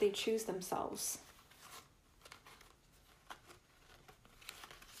as they choose themselves?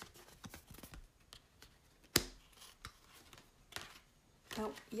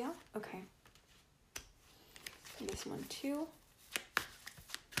 Oh, yeah, okay. This one too.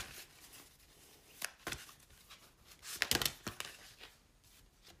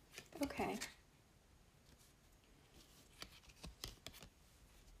 Okay.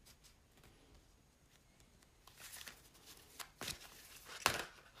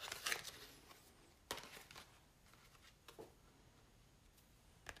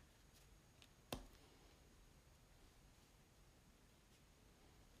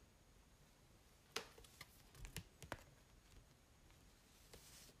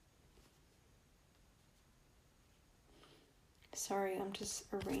 Sorry, I'm just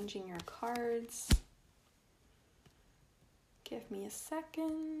arranging your cards. Give me a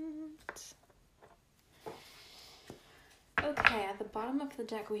second. Okay, at the bottom of the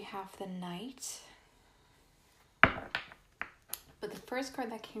deck we have the Knight. But the first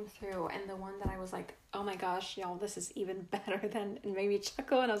card that came through, and the one that I was like, oh my gosh, y'all, this is even better than, and made me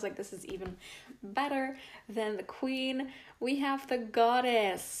chuckle, and I was like, this is even better than the Queen. We have the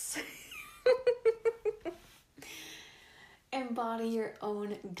Goddess. Embody your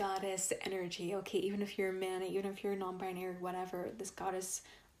own goddess energy, okay? Even if you're a man, even if you're non-binary, whatever, this goddess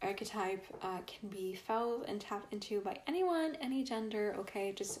archetype can be felt and tapped into by anyone, any gender,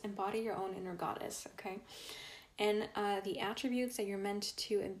 okay? Just embody your own inner goddess, okay? And the attributes that you're meant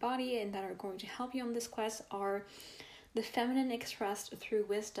to embody and that are going to help you on this quest are the feminine expressed through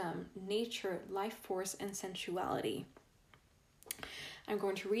wisdom, nature, life force, and sensuality. I'm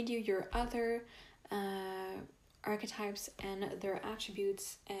going to read you your other archetypes and their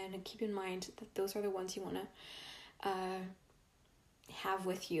attributes, and keep in mind that those are the ones you want to have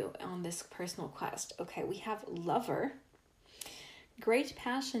with you on this personal quest. Okay, we have Lover, great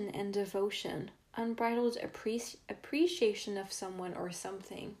passion and devotion, unbridled appreciation of someone or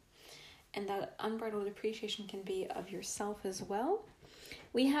something, and that unbridled appreciation can be of yourself as well.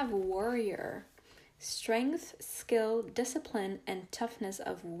 We have Warrior, strength, skill, discipline, and toughness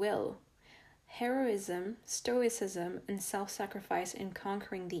of will, heroism, stoicism, and self-sacrifice in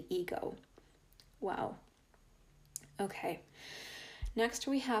conquering the ego. Wow. Okay. Next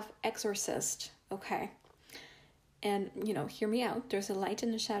we have Exorcist. Okay. And, hear me out. There's a light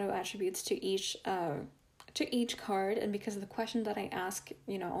and a shadow attributes to each card. And because of the question that I ask,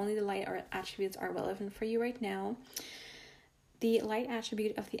 only the light attributes are relevant for you right now. The light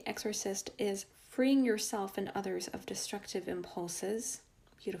attribute of the Exorcist is freeing yourself and others of destructive impulses.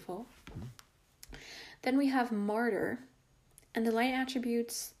 Beautiful. Then we have Martyr, and the light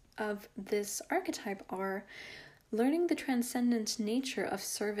attributes of this archetype are learning the transcendent nature of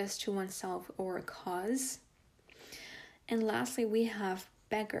service to oneself or a cause. And lastly, we have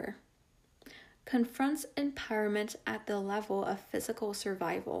Beggar, confronts empowerment at the level of physical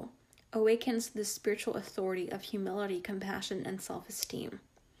survival, awakens the spiritual authority of humility, compassion, and self-esteem.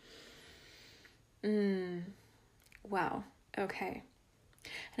 Wow, okay.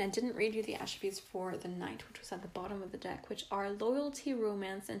 And I didn't read you the attributes for the Knight, which was at the bottom of the deck, which are loyalty,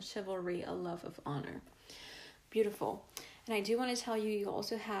 romance, and chivalry, a love of honor. Beautiful. And I do want to tell you, you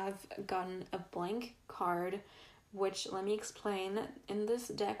also have gotten a blank card, which, let me explain. In this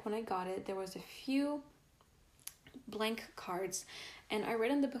deck, when I got it, there was a few blank cards, and I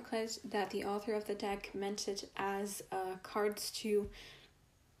read in the booklet that the author of the deck meant it as cards to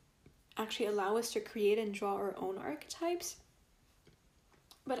actually allow us to create and draw our own archetypes.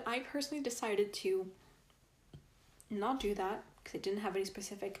 But I personally decided to not do that because I didn't have any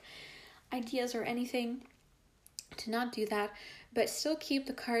specific ideas or anything, to not do that, but still keep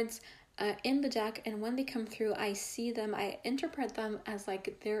the cards in the deck, and when they come through, I see them, I interpret them as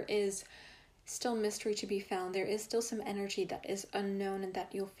like there is still mystery to be found. There is still some energy that is unknown and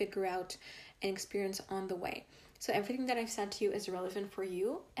that you'll figure out and experience on the way. So everything that I've said to you is relevant for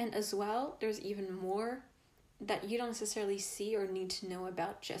you, and as well, there's even more that you don't necessarily see or need to know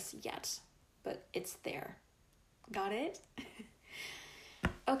about just yet, but it's there. Got it?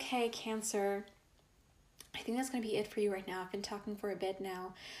 Okay, Cancer. I think that's going to be it for you right now. I've been talking for a bit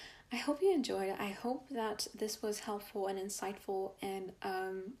now. I hope you enjoyed it. I hope that this was helpful and insightful and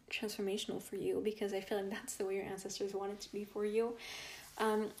transformational for you, because I feel like that's the way your ancestors want it to be for you.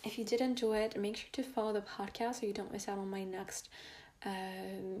 If you did enjoy it, make sure to follow the podcast so you don't miss out on my next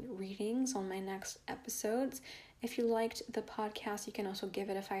readings, on my next episodes. If you liked the podcast, you can also give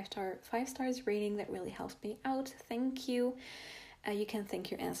it a 5 stars rating. That really helps me out. Thank you. You can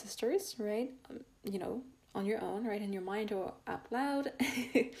thank your ancestors, right? On your own, right, in your mind or out loud.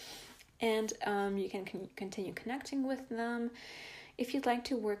 And you can continue connecting with them. If you'd like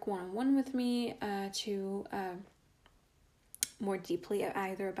to work one-on-one with me to more deeply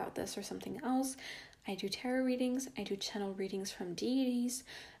either about this or something else, I do tarot readings, I do channel readings from deities,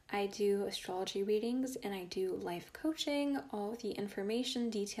 I do astrology readings, and I do life coaching. All the information,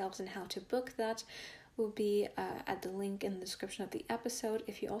 details, and how to book that will be at the link in the description of the episode.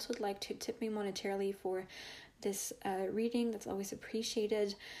 If you also would like to tip me monetarily for this reading, that's always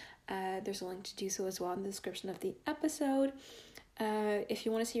appreciated. There's a link to do so as well in the description of the episode. If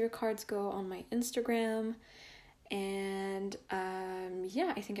you want to see your cards, go on my Instagram. And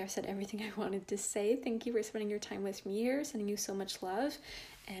I think I've said everything I wanted to say. Thank you for spending your time with me here. Sending you so much love,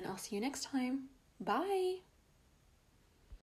 and I'll see you next time. Bye.